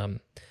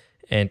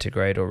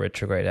antegrade or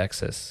retrograde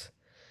access.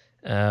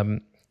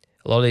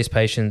 A lot of these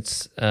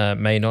patients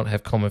may not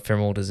have common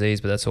femoral disease,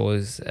 but that's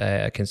always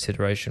a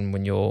consideration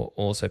when you're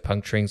also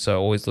puncturing. So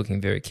always looking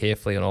very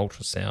carefully on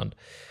ultrasound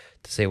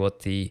to see what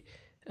the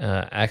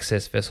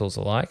access vessels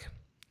are like.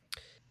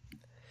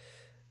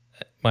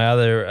 My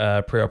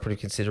other preoperative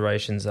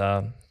considerations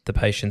are the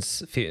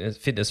patient's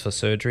fitness for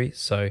surgery.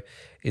 So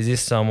is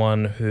this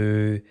someone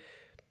who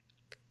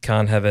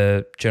can't have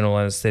a general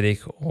anesthetic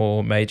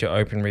or major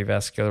open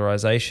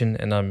revascularization?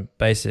 And I'm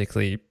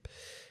basically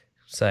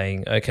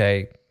saying,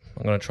 okay,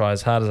 I'm going to try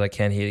as hard as I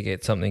can here to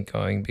get something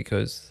going,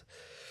 because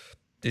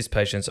this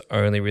patient's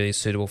only really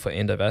suitable for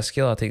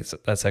endovascular. I think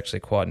that's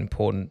actually quite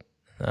important,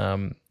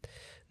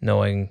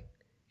 knowing,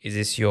 is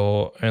this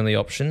your only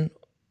option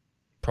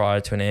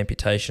prior to an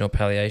amputation or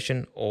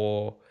palliation,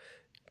 or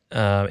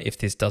if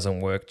this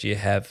doesn't work, do you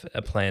have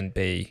a plan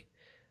B?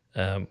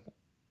 And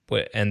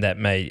that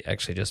may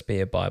actually just be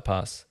a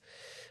bypass.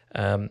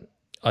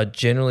 I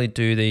generally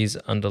do these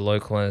under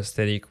local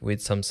anesthetic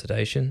with some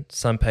sedation.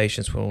 Some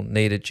patients will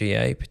need a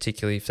GA,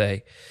 particularly if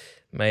they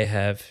may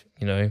have,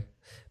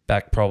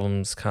 back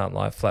problems, can't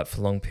lie flat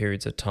for long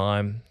periods of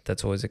time.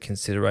 That's always a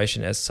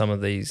consideration, as some of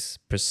these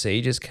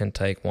procedures can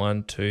take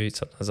 1, 2,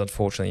 sometimes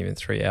unfortunately even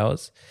 3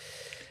 hours.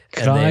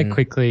 Could I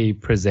quickly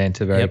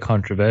present a very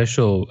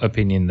controversial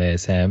opinion there,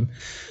 Sam?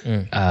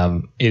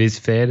 It is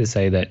fair to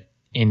say that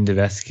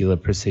endovascular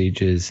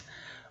procedures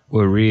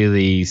were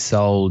really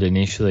sold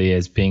initially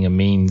as being a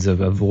means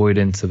of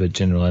avoidance of a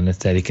general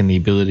anesthetic and the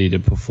ability to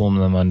perform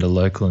them under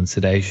local and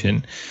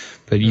sedation.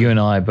 But you and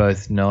I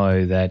both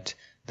know that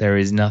there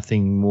is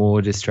nothing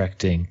more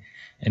distracting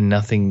and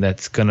nothing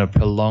that's going to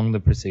prolong the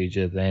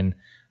procedure than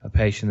a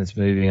patient that's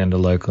moving under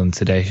local and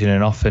sedation.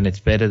 And often it's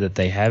better that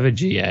they have a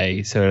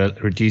GA, so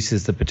it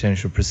reduces the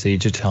potential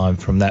procedure time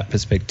from that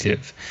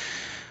perspective.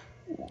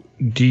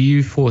 Do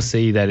you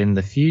foresee that in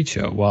the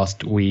future,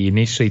 whilst we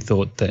initially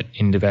thought that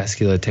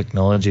endovascular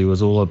technology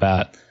was all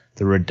about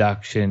the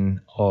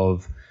reduction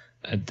of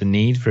the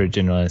need for a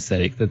general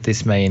anesthetic, that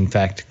this may in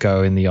fact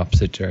go in the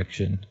opposite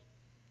direction?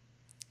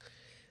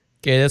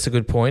 Yeah, that's a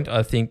good point.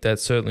 I think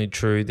that's certainly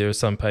true. There are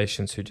some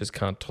patients who just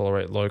can't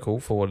tolerate local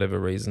for whatever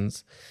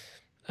reasons.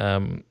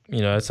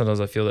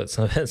 Sometimes I feel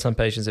that some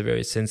patients are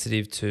very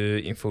sensitive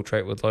to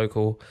infiltrate with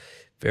local,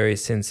 very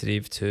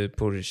sensitive to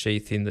put a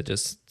sheath in, that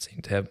just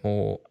seem to have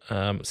more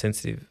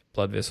sensitive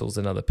blood vessels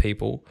than other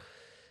people.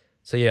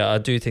 So yeah, I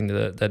do think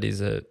that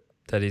is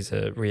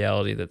a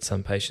reality, that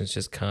some patients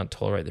just can't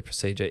tolerate the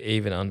procedure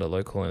even under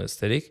local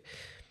anaesthetic.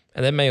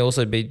 And that may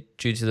also be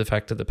due to the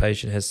fact that the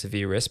patient has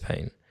severe rest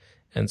pain.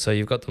 And so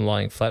you've got them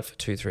lying flat for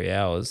 2-3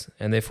 hours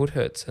and their foot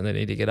hurts and they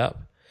need to get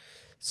up.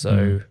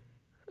 So,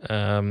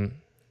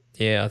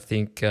 I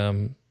think,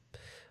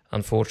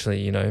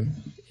 unfortunately,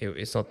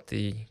 it's not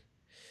the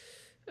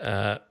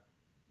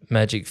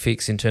magic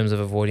fix in terms of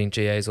avoiding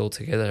GAs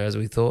altogether, as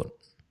we thought.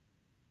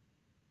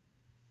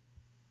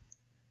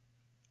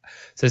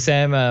 So,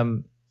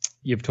 Sam,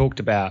 you've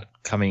talked about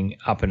coming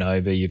up and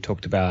over. You've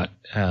talked about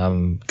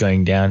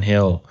going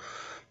downhill.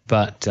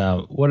 But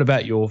what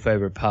about your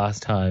favourite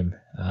pastime,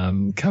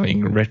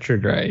 coming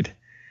retrograde?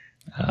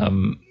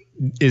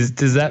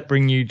 Does that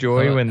bring you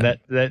joy when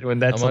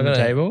that's on the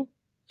table?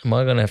 Am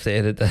I going to have to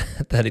edit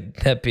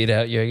that bit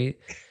out, Yogi?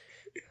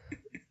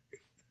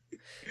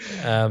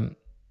 So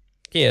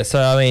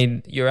I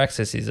mean, your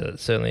access is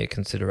certainly a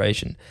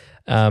consideration.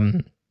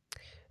 We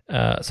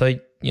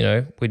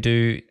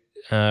do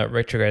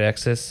retrograde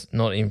access,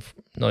 not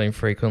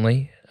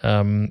infrequently.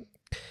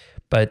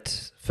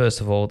 But first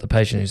of all, the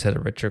patient who's had a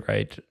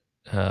retrograde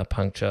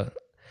puncture,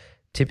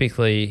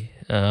 typically,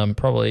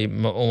 probably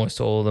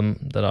almost all of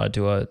them that I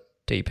do are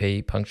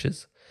DP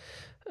punctures.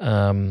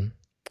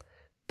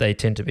 They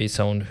tend to be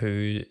someone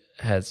who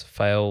has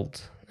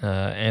failed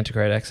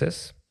antegrade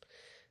access.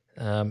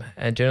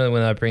 And generally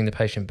when I bring the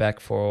patient back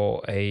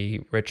for a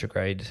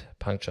retrograde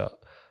puncture,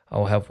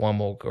 I'll have one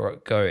more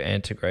go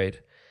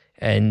antegrade.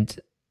 And,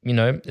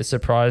 it's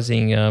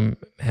surprising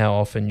how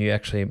often you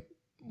actually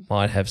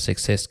might have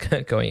success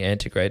going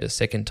antegrade a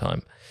second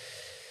time.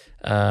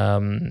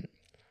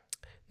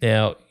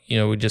 Now,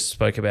 we just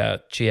spoke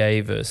about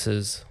GA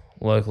versus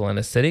local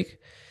anesthetic.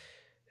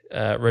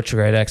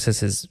 Retrograde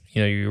access is,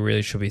 you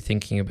really should be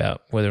thinking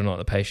about whether or not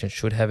the patient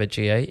should have a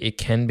GA. It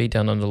can be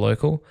done under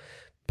local,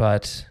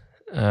 but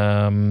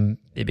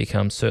it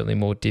becomes certainly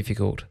more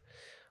difficult.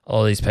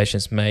 All these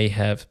patients may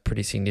have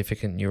pretty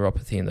significant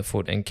neuropathy in the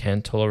foot and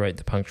can tolerate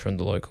the puncture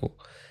under local.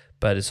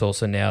 But it's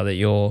also now that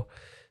you're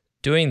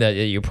doing that,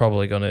 you're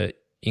probably going to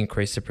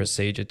increase the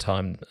procedure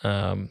time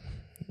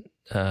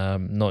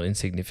not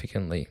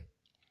insignificantly.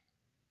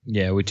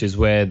 Yeah, which is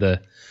where the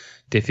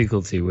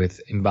difficulty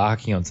with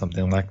embarking on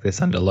something like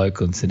this under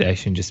local and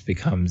sedation just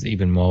becomes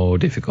even more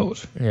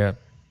difficult. Yeah.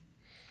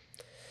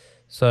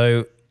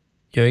 So,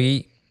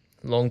 Yogi,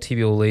 long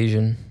tibial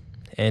lesion,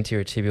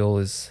 anterior tibial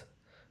is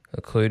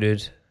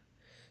occluded,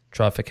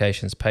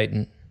 trifurcation's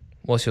patent.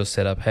 What's your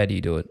setup? How do you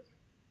do it?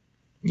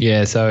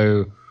 Yeah,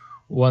 so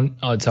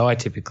I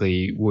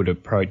typically would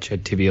approach a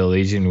tibial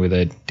lesion with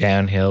a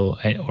downhill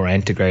or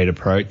antegrade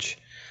approach.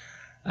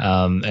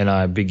 And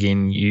I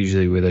begin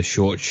usually with a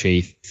short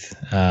sheath,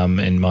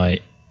 and my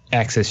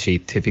access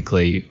sheath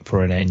typically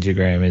for an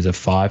angiogram is a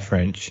 5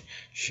 French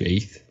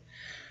sheath.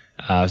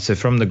 So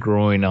from the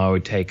groin, I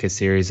would take a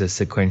series of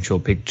sequential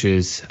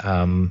pictures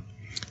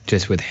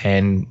just with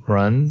hand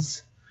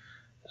runs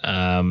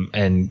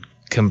and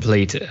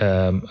complete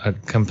a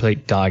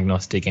complete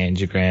diagnostic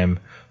angiogram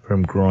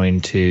from groin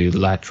to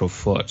lateral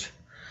foot.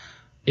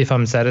 If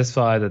I'm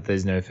satisfied that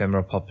there's no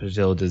femoral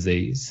popliteal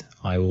disease,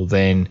 I will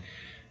then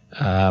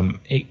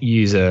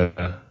use an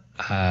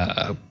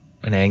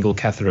angle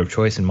catheter of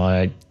choice, and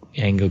my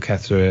angle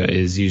catheter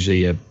is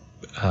usually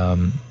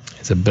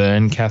it's a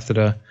burn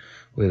catheter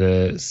with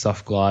a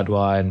soft glide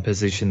wire, and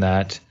position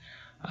that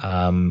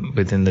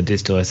within the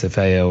distal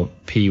SFA or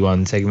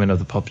P1 segment of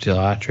the popliteal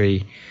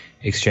artery,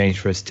 exchange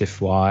for a stiff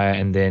wire,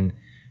 and then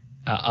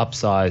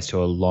upsize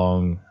to a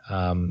long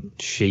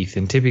sheath.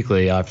 And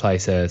typically I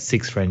place a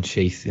 6 French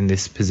sheath in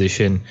this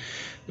position.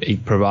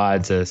 It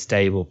provides a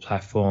stable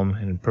platform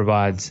and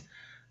provides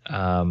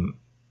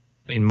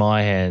in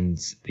my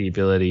hands, the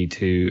ability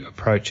to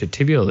approach a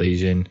tibial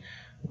lesion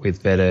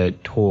with better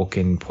torque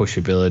and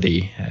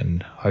pushability,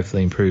 and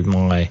hopefully improve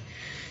my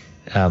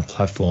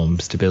platform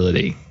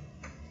stability.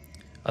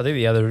 I think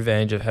the other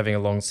advantage of having a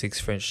long 6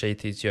 French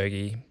sheath is,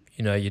 Yogi,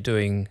 you're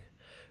doing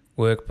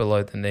work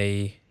below the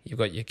knee. You've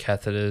got your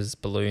catheters,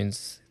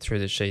 balloons through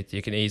the sheath.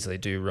 You can easily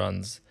do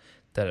runs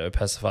that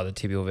opacify the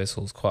tibial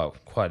vessels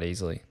quite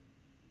easily.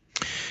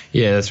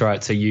 Yeah, that's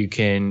right. So you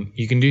can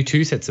do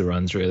 2 sets of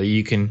runs really.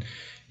 You can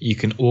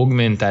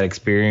augment that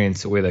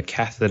experience with a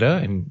catheter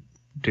and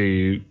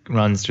do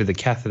runs through the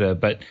catheter,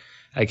 but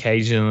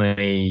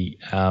occasionally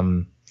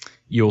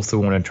you also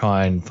want to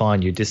try and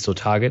find your distal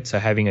target. So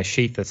having a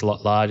sheath that's a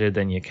lot larger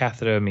than your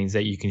catheter means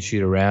that you can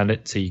shoot around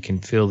it, so you can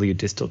fill your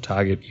distal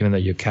target even though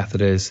your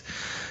catheter is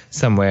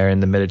somewhere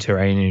in the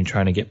Mediterranean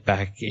trying to get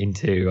back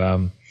into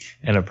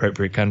an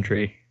appropriate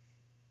country.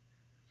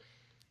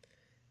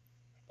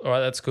 All right,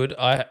 that's good.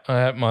 I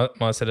have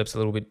my setup's a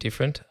little bit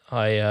different.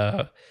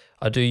 I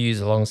do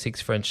use a long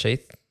 6 French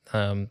sheath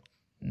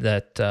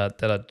that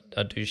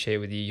I do share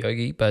with you,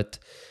 Yogi. But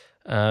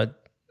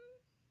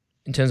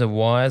in terms of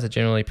wires, I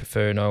generally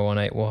prefer an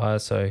 018 wire.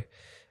 So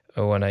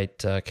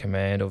 018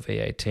 Command or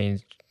V18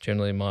 is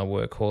generally my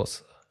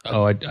workhorse.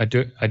 I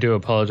do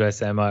apologize,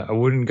 Sam. I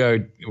wouldn't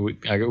go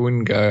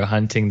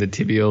hunting the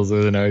tibials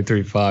with an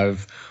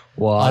 035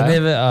 wire.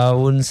 I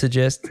wouldn't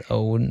suggest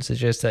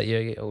that,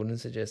 Yogi. I wouldn't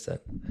suggest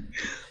that.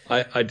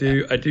 I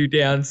do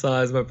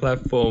downsize my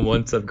platform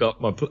once I've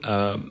got my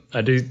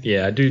I do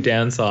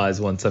downsize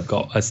once I've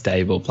got a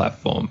stable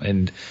platform,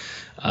 and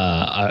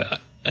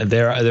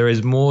there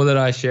is more that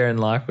I share in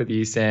life with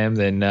you, Sam,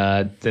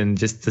 than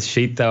just the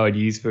sheet that I would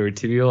use for a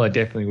tibial. I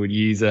definitely would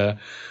use a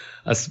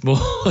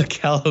smaller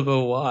caliber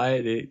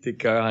wire to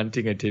go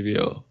hunting a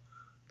tibial.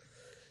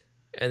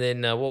 And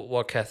then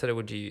what catheter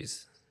would you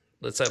use?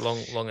 Let's say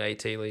long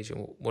AT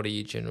lesion. What are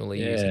you generally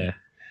using?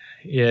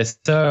 Yes.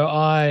 So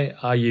I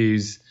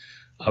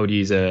would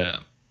use an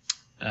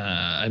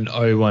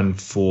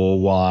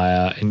 014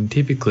 wire, and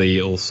typically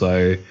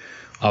also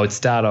I would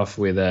start off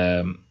with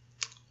an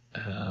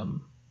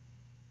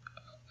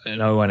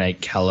 018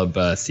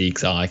 caliber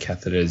CXI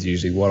catheter is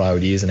usually what I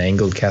would use, an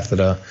angled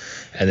catheter,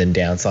 and then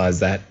downsize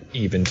that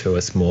even to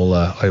a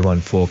smaller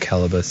 014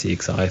 caliber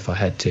CXI if I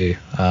had to.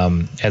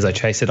 As I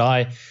chase it,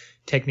 I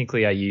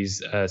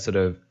use a sort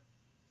of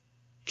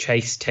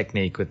chase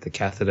technique with the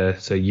catheter.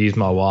 So use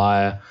my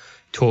wire,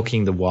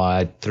 torquing the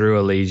wire through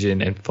a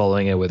lesion and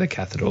following it with a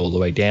catheter all the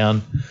way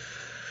down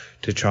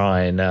to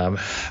try and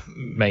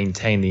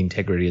maintain the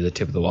integrity of the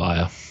tip of the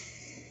wire.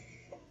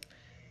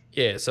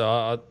 Yeah,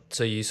 so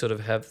you sort of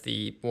have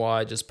the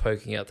wire just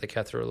poking out the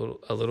catheter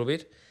a little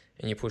bit,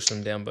 and you push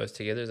them down both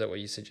together. Is that what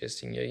you're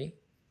suggesting, Yogi?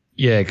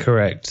 Yeah,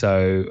 correct.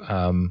 So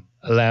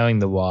allowing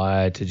the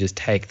wire to just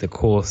take the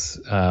course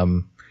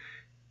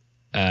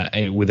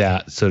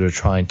without sort of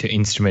trying to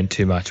instrument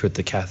too much with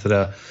the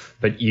catheter,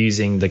 but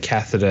using the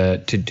catheter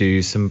to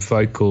do some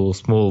focal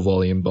small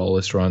volume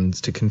bolus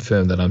runs to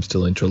confirm that I'm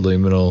still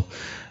intraluminal,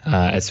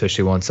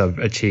 especially once I've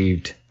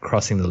achieved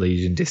crossing the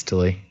lesion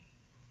distally.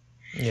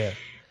 Yeah.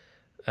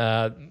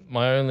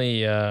 My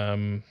only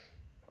I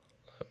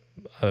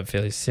have a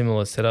fairly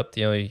similar setup.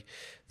 The only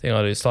thing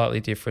I do slightly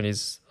different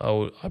is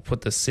I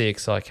put the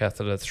CXI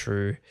catheter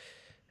through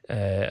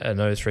an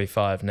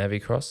 035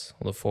 Navicross,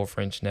 or the 4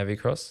 French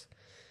Navicross,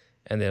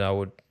 and then I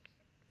would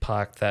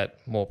park that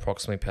more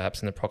proximally,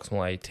 perhaps in the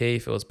proximal AT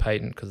if it was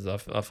patent, because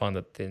I find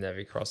that the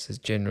Navicross is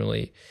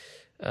generally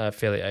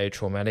fairly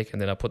atraumatic,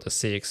 and then I put the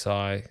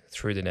CXI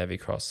through the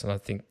Navicross, and I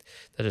think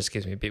that just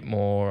gives me a bit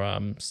more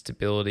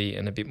stability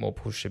and a bit more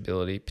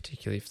pushability,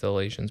 particularly if the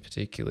lesion's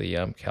particularly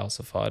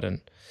calcified.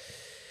 And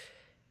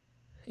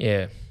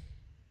yeah,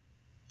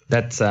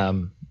 that's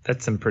some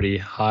pretty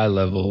high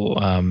level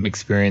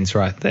experience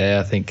right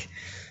there. I think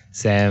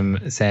Sam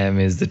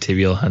is the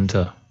tibial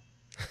hunter.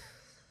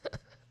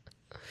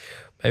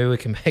 Maybe we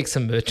can make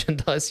some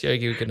merchandise,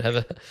 Yogi. We can have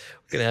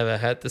a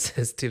hat that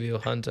says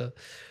tibial hunter.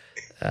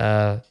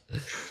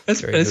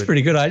 That's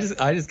pretty good. I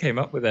just came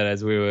up with that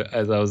as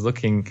I was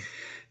looking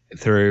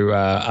through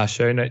our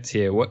show notes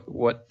here.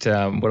 What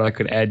I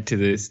could add to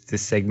this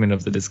segment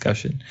of the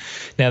discussion.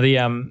 Now the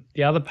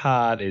other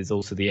part is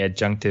also the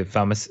adjunctive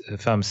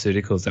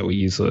pharmaceuticals that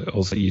we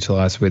also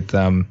utilize with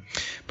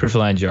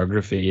peripheral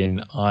angiography,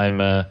 and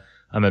I'm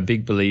a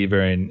big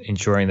believer in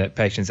ensuring that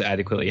patients are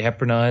adequately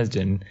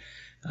heparinized, and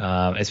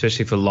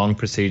especially for long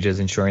procedures,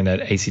 ensuring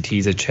that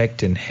ACTs are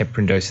checked and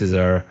heparin doses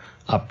are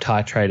up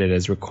titrated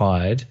as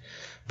required.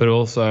 But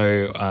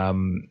also,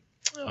 I'm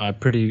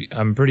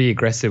pretty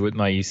aggressive with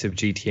my use of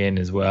GTN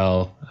as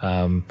well,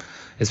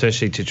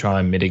 especially to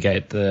try and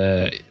mitigate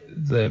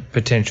the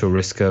potential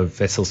risk of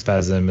vessel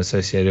spasm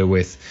associated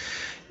with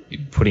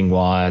putting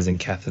wires and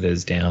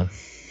catheters down.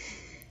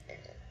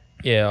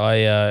 Yeah,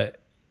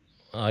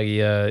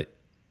 I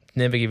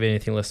never give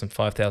anything less than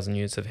 5,000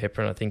 units of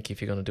heparin. I think if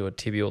you're going to do a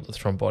tibial, the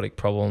thrombotic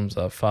problems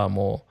are far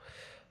more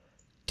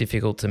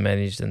difficult to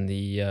manage than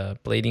the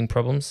bleeding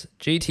problems.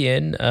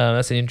 GTN,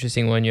 that's an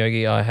interesting one,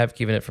 Yogi. I have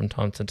given it from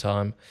time to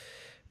time,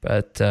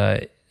 but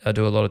I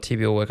do a lot of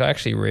tibial work. I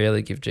actually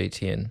rarely give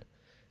GTN.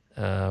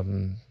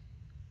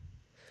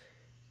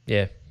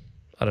 Yeah,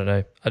 I don't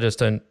know. I just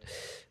don't.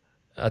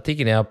 I think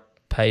in our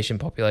patient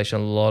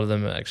population, a lot of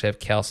them actually have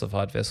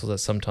calcified vessels that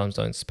sometimes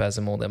don't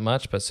spasm all that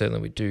much, but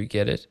certainly we do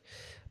get it.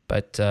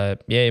 But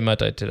in my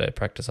day-to-day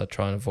practice, I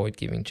try and avoid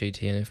giving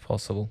GTN if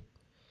possible.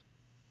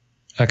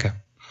 Okay.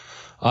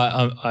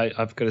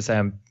 I've got to say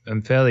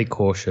I'm fairly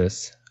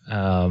cautious,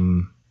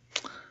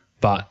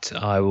 but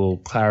I will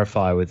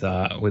clarify with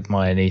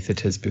my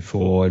anaesthetist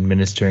before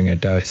administering a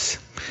dose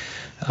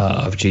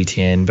of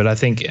GTN. But I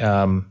think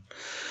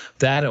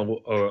that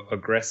or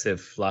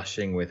aggressive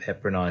flushing with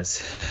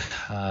heparinized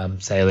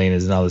saline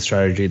is another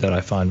strategy that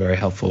I find very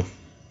helpful.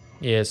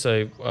 Yeah,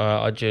 so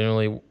I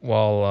generally,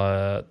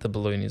 while the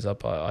balloon is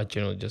up, I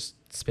generally just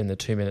spend the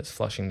 2 minutes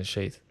flushing the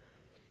sheath.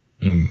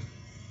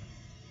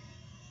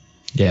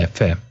 Yeah,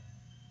 fair.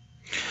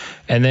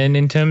 And then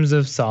in terms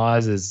of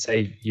sizes,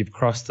 say you've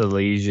crossed the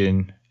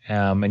lesion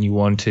and you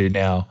want to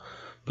now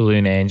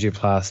balloon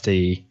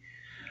angioplasty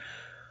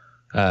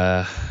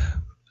a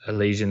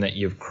lesion that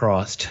you've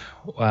crossed,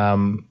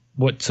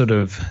 what sort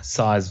of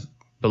size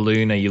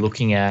balloon are you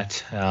looking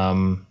at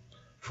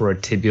for a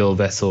tibial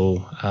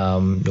vessel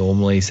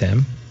normally,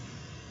 Sam?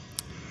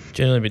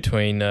 Generally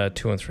between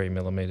 2 and 3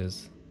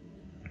 millimeters.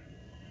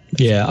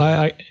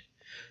 Yeah,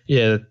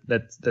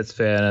 that's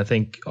fair. And I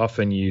think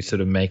often you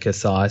sort of make a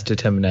size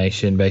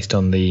determination based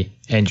on the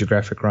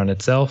angiographic run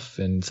itself,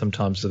 and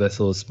sometimes the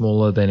vessel is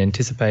smaller than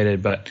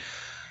anticipated, but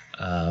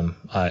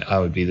I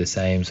would be the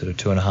same, sort of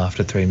 2.5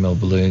 to 3 mil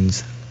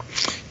balloons.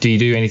 Do you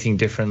do anything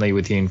differently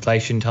with the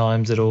inflation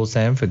times at all,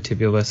 Sam, for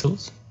tibial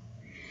vessels?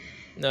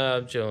 No,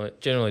 I'm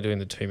generally doing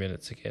the 2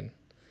 minutes again.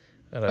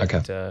 I don't,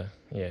 okay.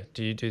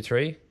 Do you do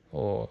 3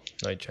 or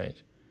no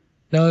change?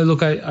 No,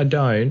 look, I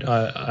don't.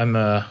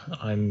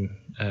 I'm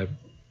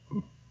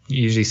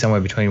usually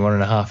somewhere between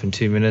 1.5 and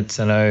 2 minutes.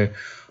 I know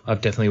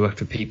I've definitely worked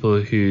with people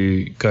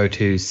who go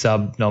to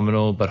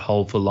sub-nominal but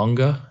hold for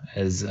longer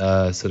as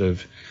a sort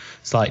of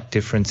slight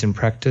difference in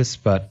practice.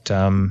 But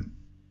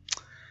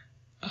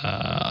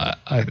I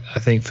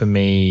think for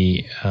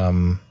me,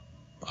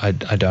 I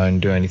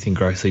don't do anything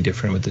grossly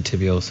different with the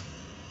tibials.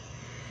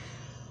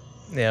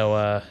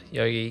 Now,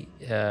 Yogi,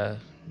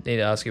 need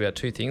to ask you about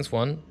 2 things.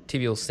 One,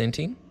 tibial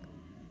stenting.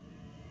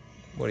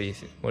 What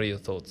are your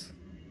thoughts?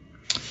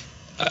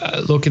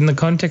 Look, in the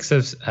context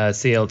of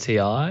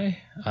CLTI,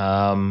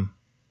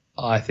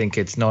 I think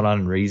it's not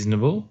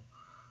unreasonable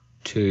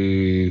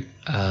to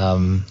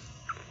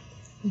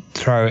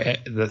throw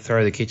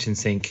the kitchen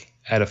sink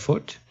at a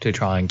foot to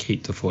try and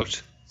keep the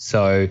foot.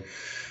 So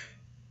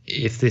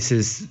if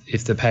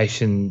the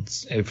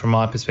patient, from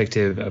my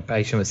perspective, a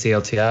patient with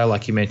CLTI,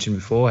 like you mentioned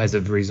before, has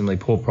a reasonably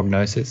poor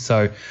prognosis,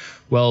 so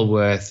well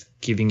worth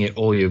giving it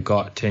all you've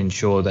got to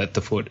ensure that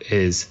the foot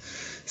is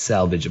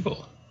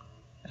salvageable.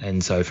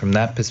 And so from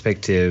that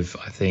perspective,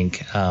 I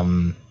think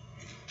I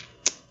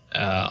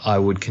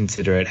would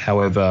consider it.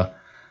 However,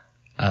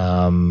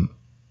 tibial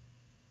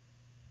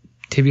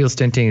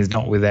stenting is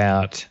not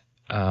without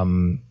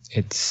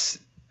it's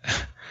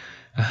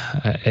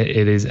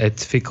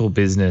fickle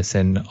business,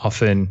 and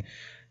often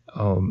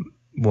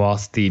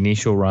whilst the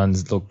initial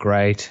runs look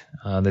great,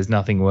 there's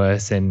nothing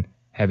worse than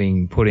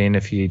having put in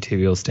a few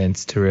tibial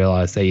stents to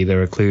realize they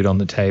either occlude on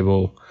the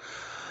table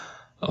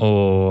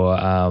or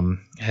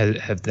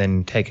have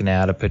then taken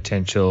out a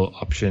potential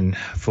option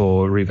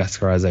for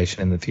revascularization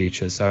in the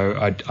future.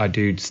 So I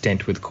do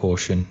stent with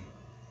caution.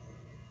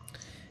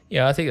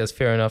 Yeah, I think that's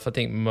fair enough. I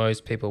think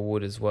most people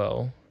would as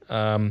well.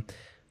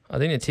 I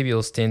think the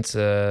tibial stents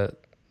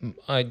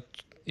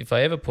if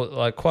I ever put,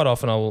 like, quite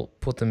often I will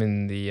put them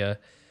in the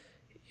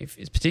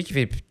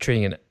particularly if you're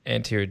treating an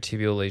anterior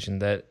tibial lesion,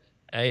 that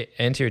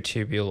anterior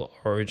tibial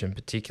origin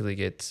particularly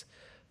gets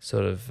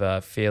sort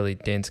of fairly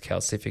dense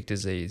calcific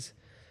disease.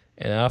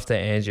 And after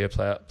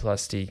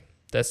angioplasty,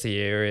 that's the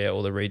area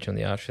or the region of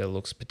the artery that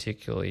looks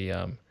particularly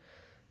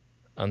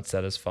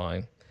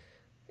unsatisfying.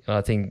 And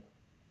I think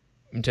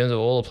in terms of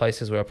all the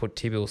places where I put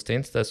tibial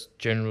stents, that's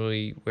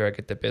generally where I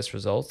get the best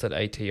results, at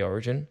AT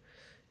origin.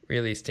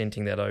 Really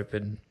stenting that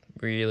open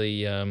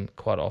really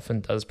quite often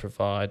does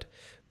provide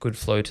good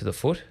flow to the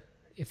foot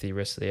if the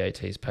rest of the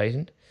AT is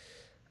patent.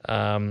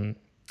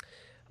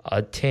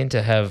 I tend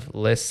to have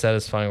less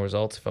satisfying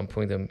results if I'm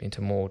putting them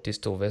into more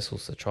distal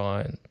vessels to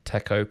try and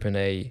tack open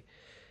a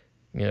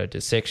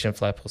dissection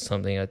flap or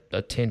something. I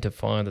tend to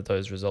find that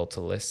those results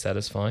are less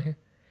satisfying.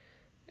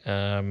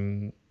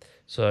 So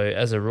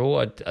as a rule,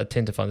 I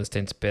tend to find the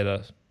stents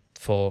better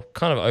for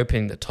kind of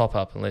opening the top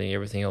up and letting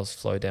everything else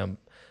flow down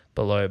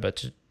below. But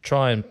to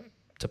try and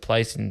to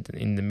place in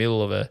the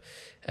middle of a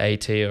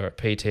AT or a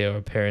PT or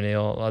a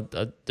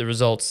perineal, the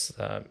results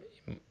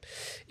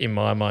in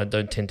my mind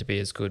don't tend to be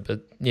as good.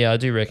 But yeah, I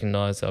do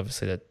recognise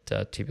obviously that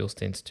tibial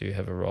stents do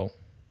have a role.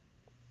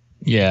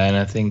 Yeah, and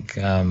I think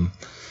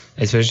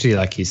especially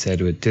like you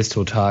said with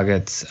distal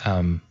targets,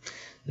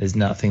 there's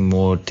nothing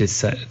more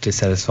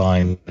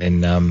dissatisfying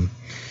than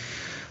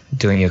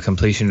doing a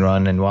completion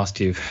run, and whilst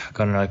you've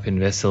got an open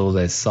vessel,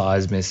 there's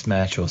size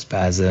mismatch or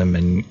spasm,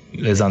 and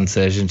there's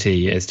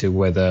uncertainty as to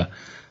whether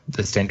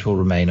the stent will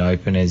remain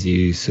open as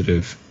you sort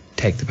of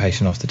take the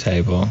patient off the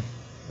table.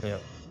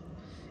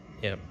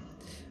 Yeah.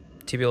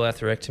 Tibial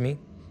atherectomy?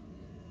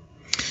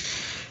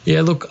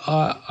 Yeah, look,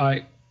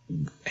 I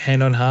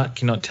hand on heart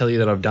cannot tell you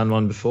that I've done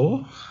one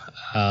before.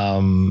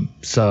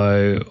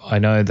 So I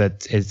know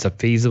that it's a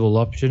feasible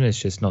option. It's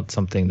just not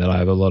something that I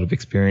have a lot of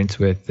experience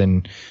with.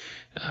 And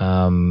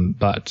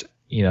but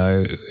you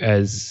know,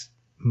 as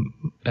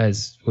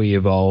we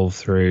evolve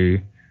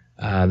through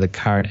the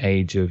current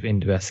age of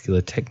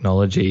endovascular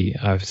technology,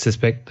 I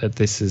suspect that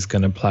this is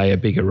going to play a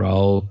bigger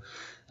role.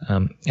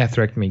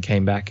 Atherectomy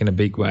came back in a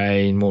big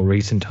way in more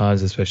recent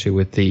times, especially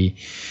with the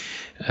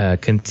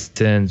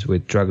concerns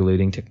with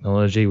drug-eluting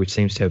technology, which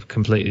seems to have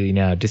completely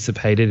now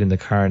dissipated in the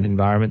current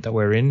environment that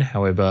we're in.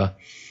 However,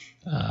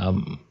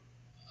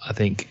 I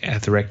think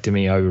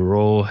atherectomy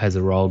overall has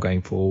a role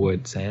going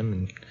forward, Sam,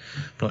 and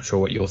I'm not sure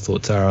what your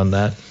thoughts are on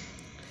that.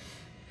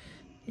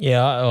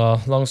 Yeah,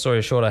 long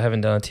story short, I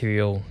haven't done a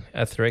tibial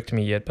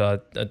atherectomy yet,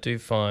 but I do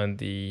find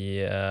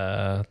the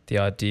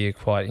idea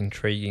quite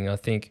intriguing. I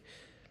think,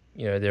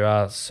 you know, there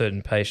are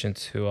certain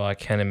patients who I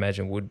can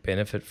imagine would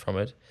benefit from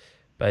it.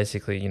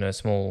 Basically, you know,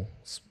 small,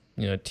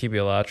 you know,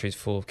 tibial arteries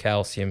full of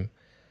calcium.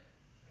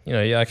 You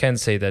know, yeah, I can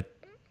see that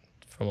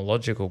from a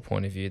logical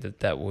point of view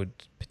that would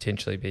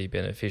potentially be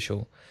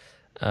beneficial.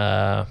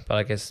 But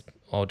I guess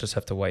I'll just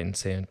have to wait and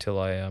see until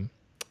I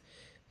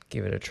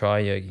give it a try,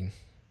 Yogi.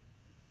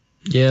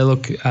 Yeah,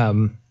 look,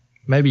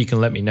 maybe you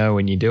can let me know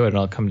when you do it, and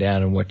I'll come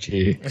down and watch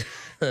you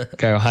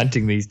go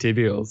hunting these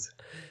tibials.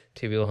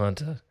 Tibial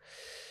hunter.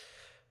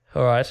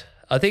 All right.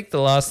 I think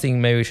the last thing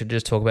maybe we should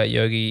just talk about,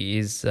 Yogi,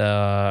 is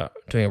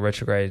doing a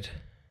retrograde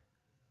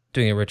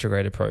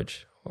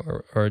approach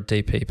or a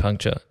DP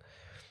puncture.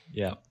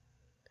 Yeah.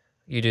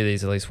 You do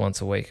these at least once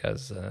a week,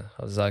 as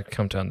I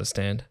come to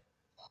understand.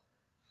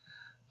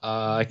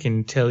 I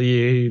can tell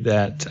you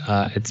that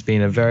it's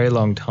been a very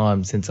long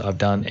time since I've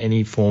done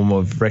any form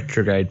of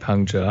retrograde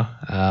puncture.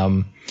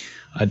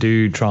 I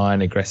do try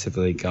and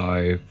aggressively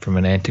go from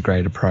an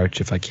antegrade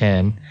approach if I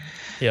can.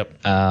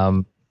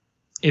 Yep.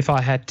 If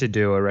I had to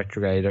do a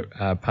retrograde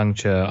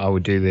puncture, I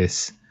would do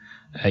this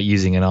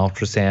using an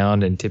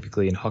ultrasound, and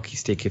typically in hockey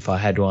stick if I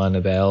had one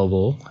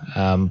available.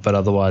 But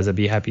otherwise, I'd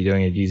be happy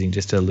doing it using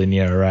just a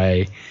linear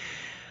array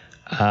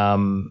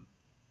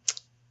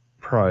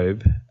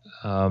probe.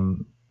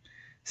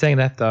 Saying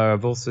that, though,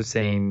 I've also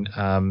seen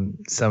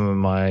some of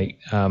my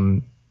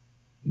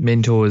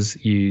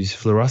mentors use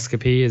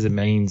fluoroscopy as a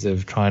means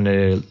of trying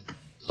to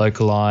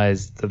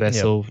localize the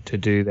vessel to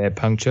do their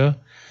puncture.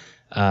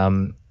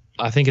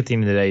 I think at the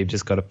end of the day, you've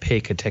just got to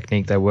pick a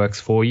technique that works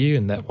for you,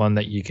 and that one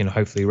that you can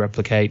hopefully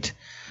replicate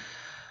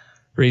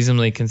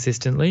reasonably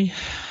consistently.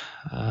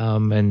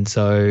 And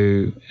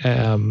so,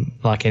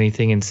 like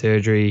anything in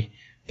surgery,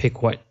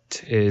 pick what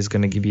is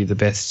going to give you the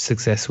best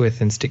success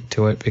with and stick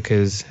to it,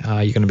 because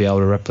you're going to be able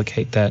to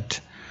replicate that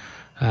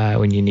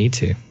when you need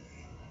to.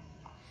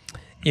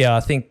 Yeah,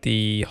 I think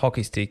the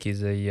hockey stick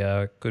is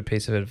a good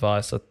piece of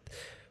advice.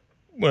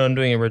 When I'm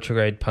doing a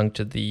retrograde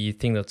puncture, the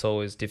thing that's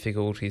always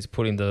difficult is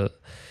putting the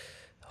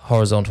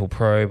horizontal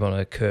probe on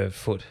a curved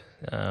foot.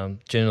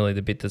 Generally,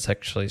 the bit that's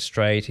actually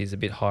straight is a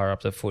bit higher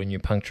up the foot, and you're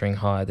puncturing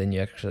higher than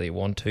you actually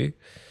want to.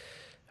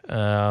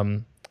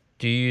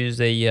 Do you use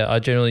I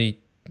generally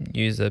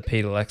use a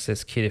pedal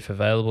access kit if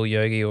available,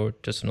 Yogi, or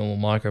just a normal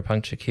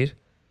micropuncture kit?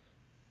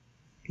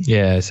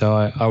 Yeah, so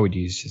I would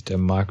use just a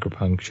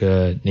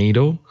micropuncture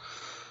needle,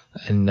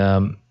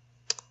 and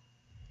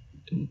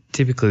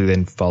typically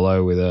then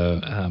follow with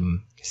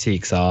a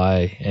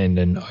CXI and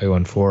an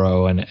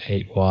 0140 and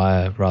 8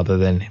 wire rather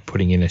than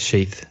putting in a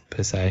sheath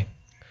per se.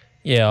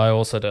 Yeah, I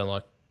also don't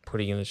like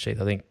putting in a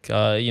sheath. I think,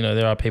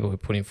 there are people who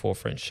put in 4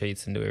 French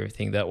sheaths and do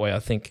everything that way. I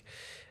think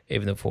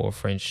even the 4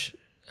 French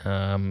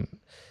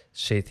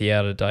sheath, the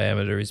outer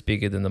diameter is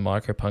bigger than the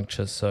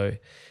micropuncture, so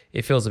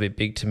it feels a bit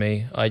big to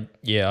me. I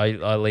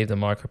leave the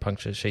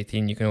micropuncture sheath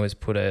in. You can always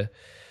put a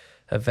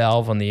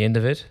valve on the end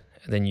of it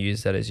and then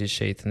use that as your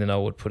sheath, and then I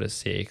would put a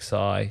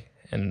CXI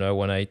and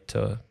an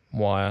 018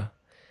 wire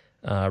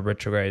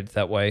retrograde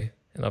that way,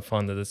 and I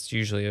find that it's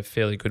usually a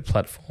fairly good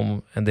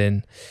platform, and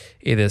then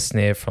either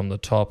snare from the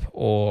top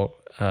or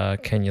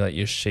cannulate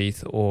your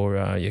sheath or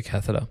your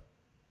catheter.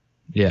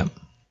 Yeah.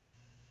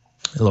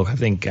 Look, I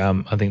think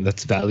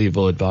that's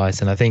valuable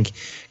advice, and I think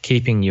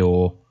keeping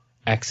your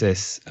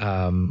access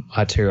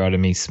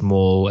arteriotomy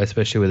small,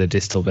 especially with a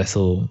distal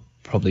vessel,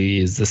 probably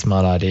is the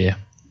smart idea.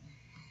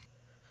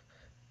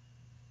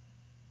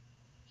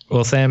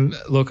 Well, Sam,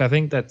 look, I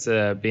think that's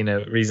been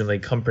a reasonably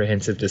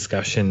comprehensive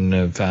discussion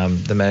of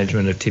the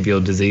management of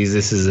tibial disease.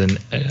 This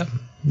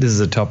is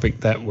a topic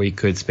that we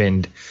could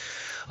spend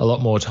a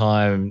lot more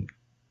time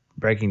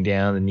breaking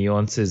down the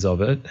nuances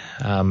of it.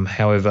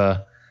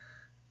 However,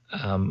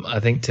 I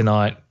think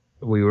tonight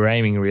we were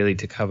aiming really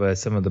to cover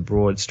some of the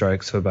broad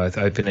strokes for both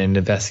open and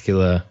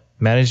endovascular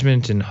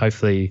management, and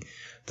hopefully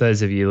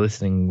those of you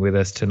listening with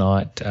us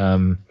tonight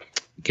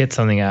get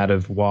something out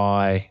of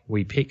why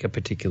we pick a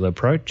particular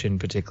approach, and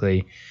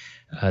particularly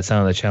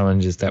some of the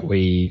challenges that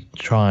we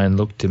try and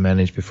look to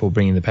manage before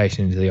bringing the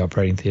patient into the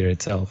operating theatre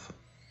itself.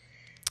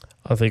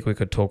 I think we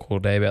could talk all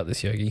day about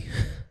this, Yogi.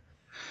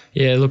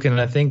 Yeah, look, and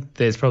I think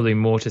there's probably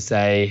more to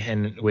say,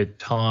 and with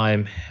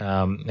time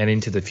and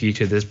into the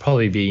future, there's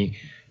probably be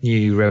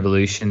new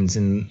revolutions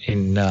in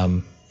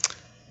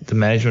the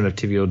management of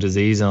tibial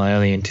disease, and I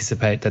only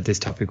anticipate that this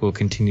topic will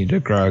continue to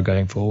grow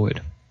going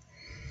forward.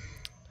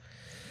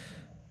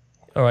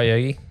 All right,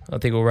 Yogi, I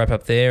think we'll wrap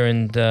up there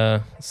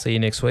and see you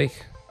next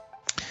week.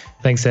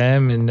 Thanks,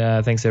 Sam,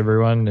 and thanks,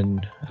 everyone,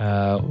 and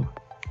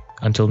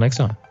until next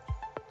time.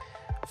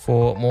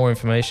 For more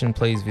information,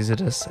 please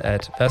visit us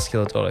at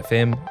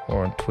vascular.fm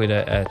or on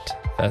Twitter at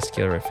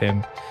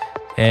vascularfm.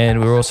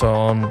 And we're also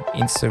on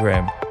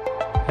Instagram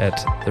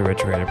at The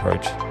Retrograde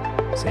Approach.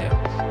 See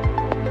ya.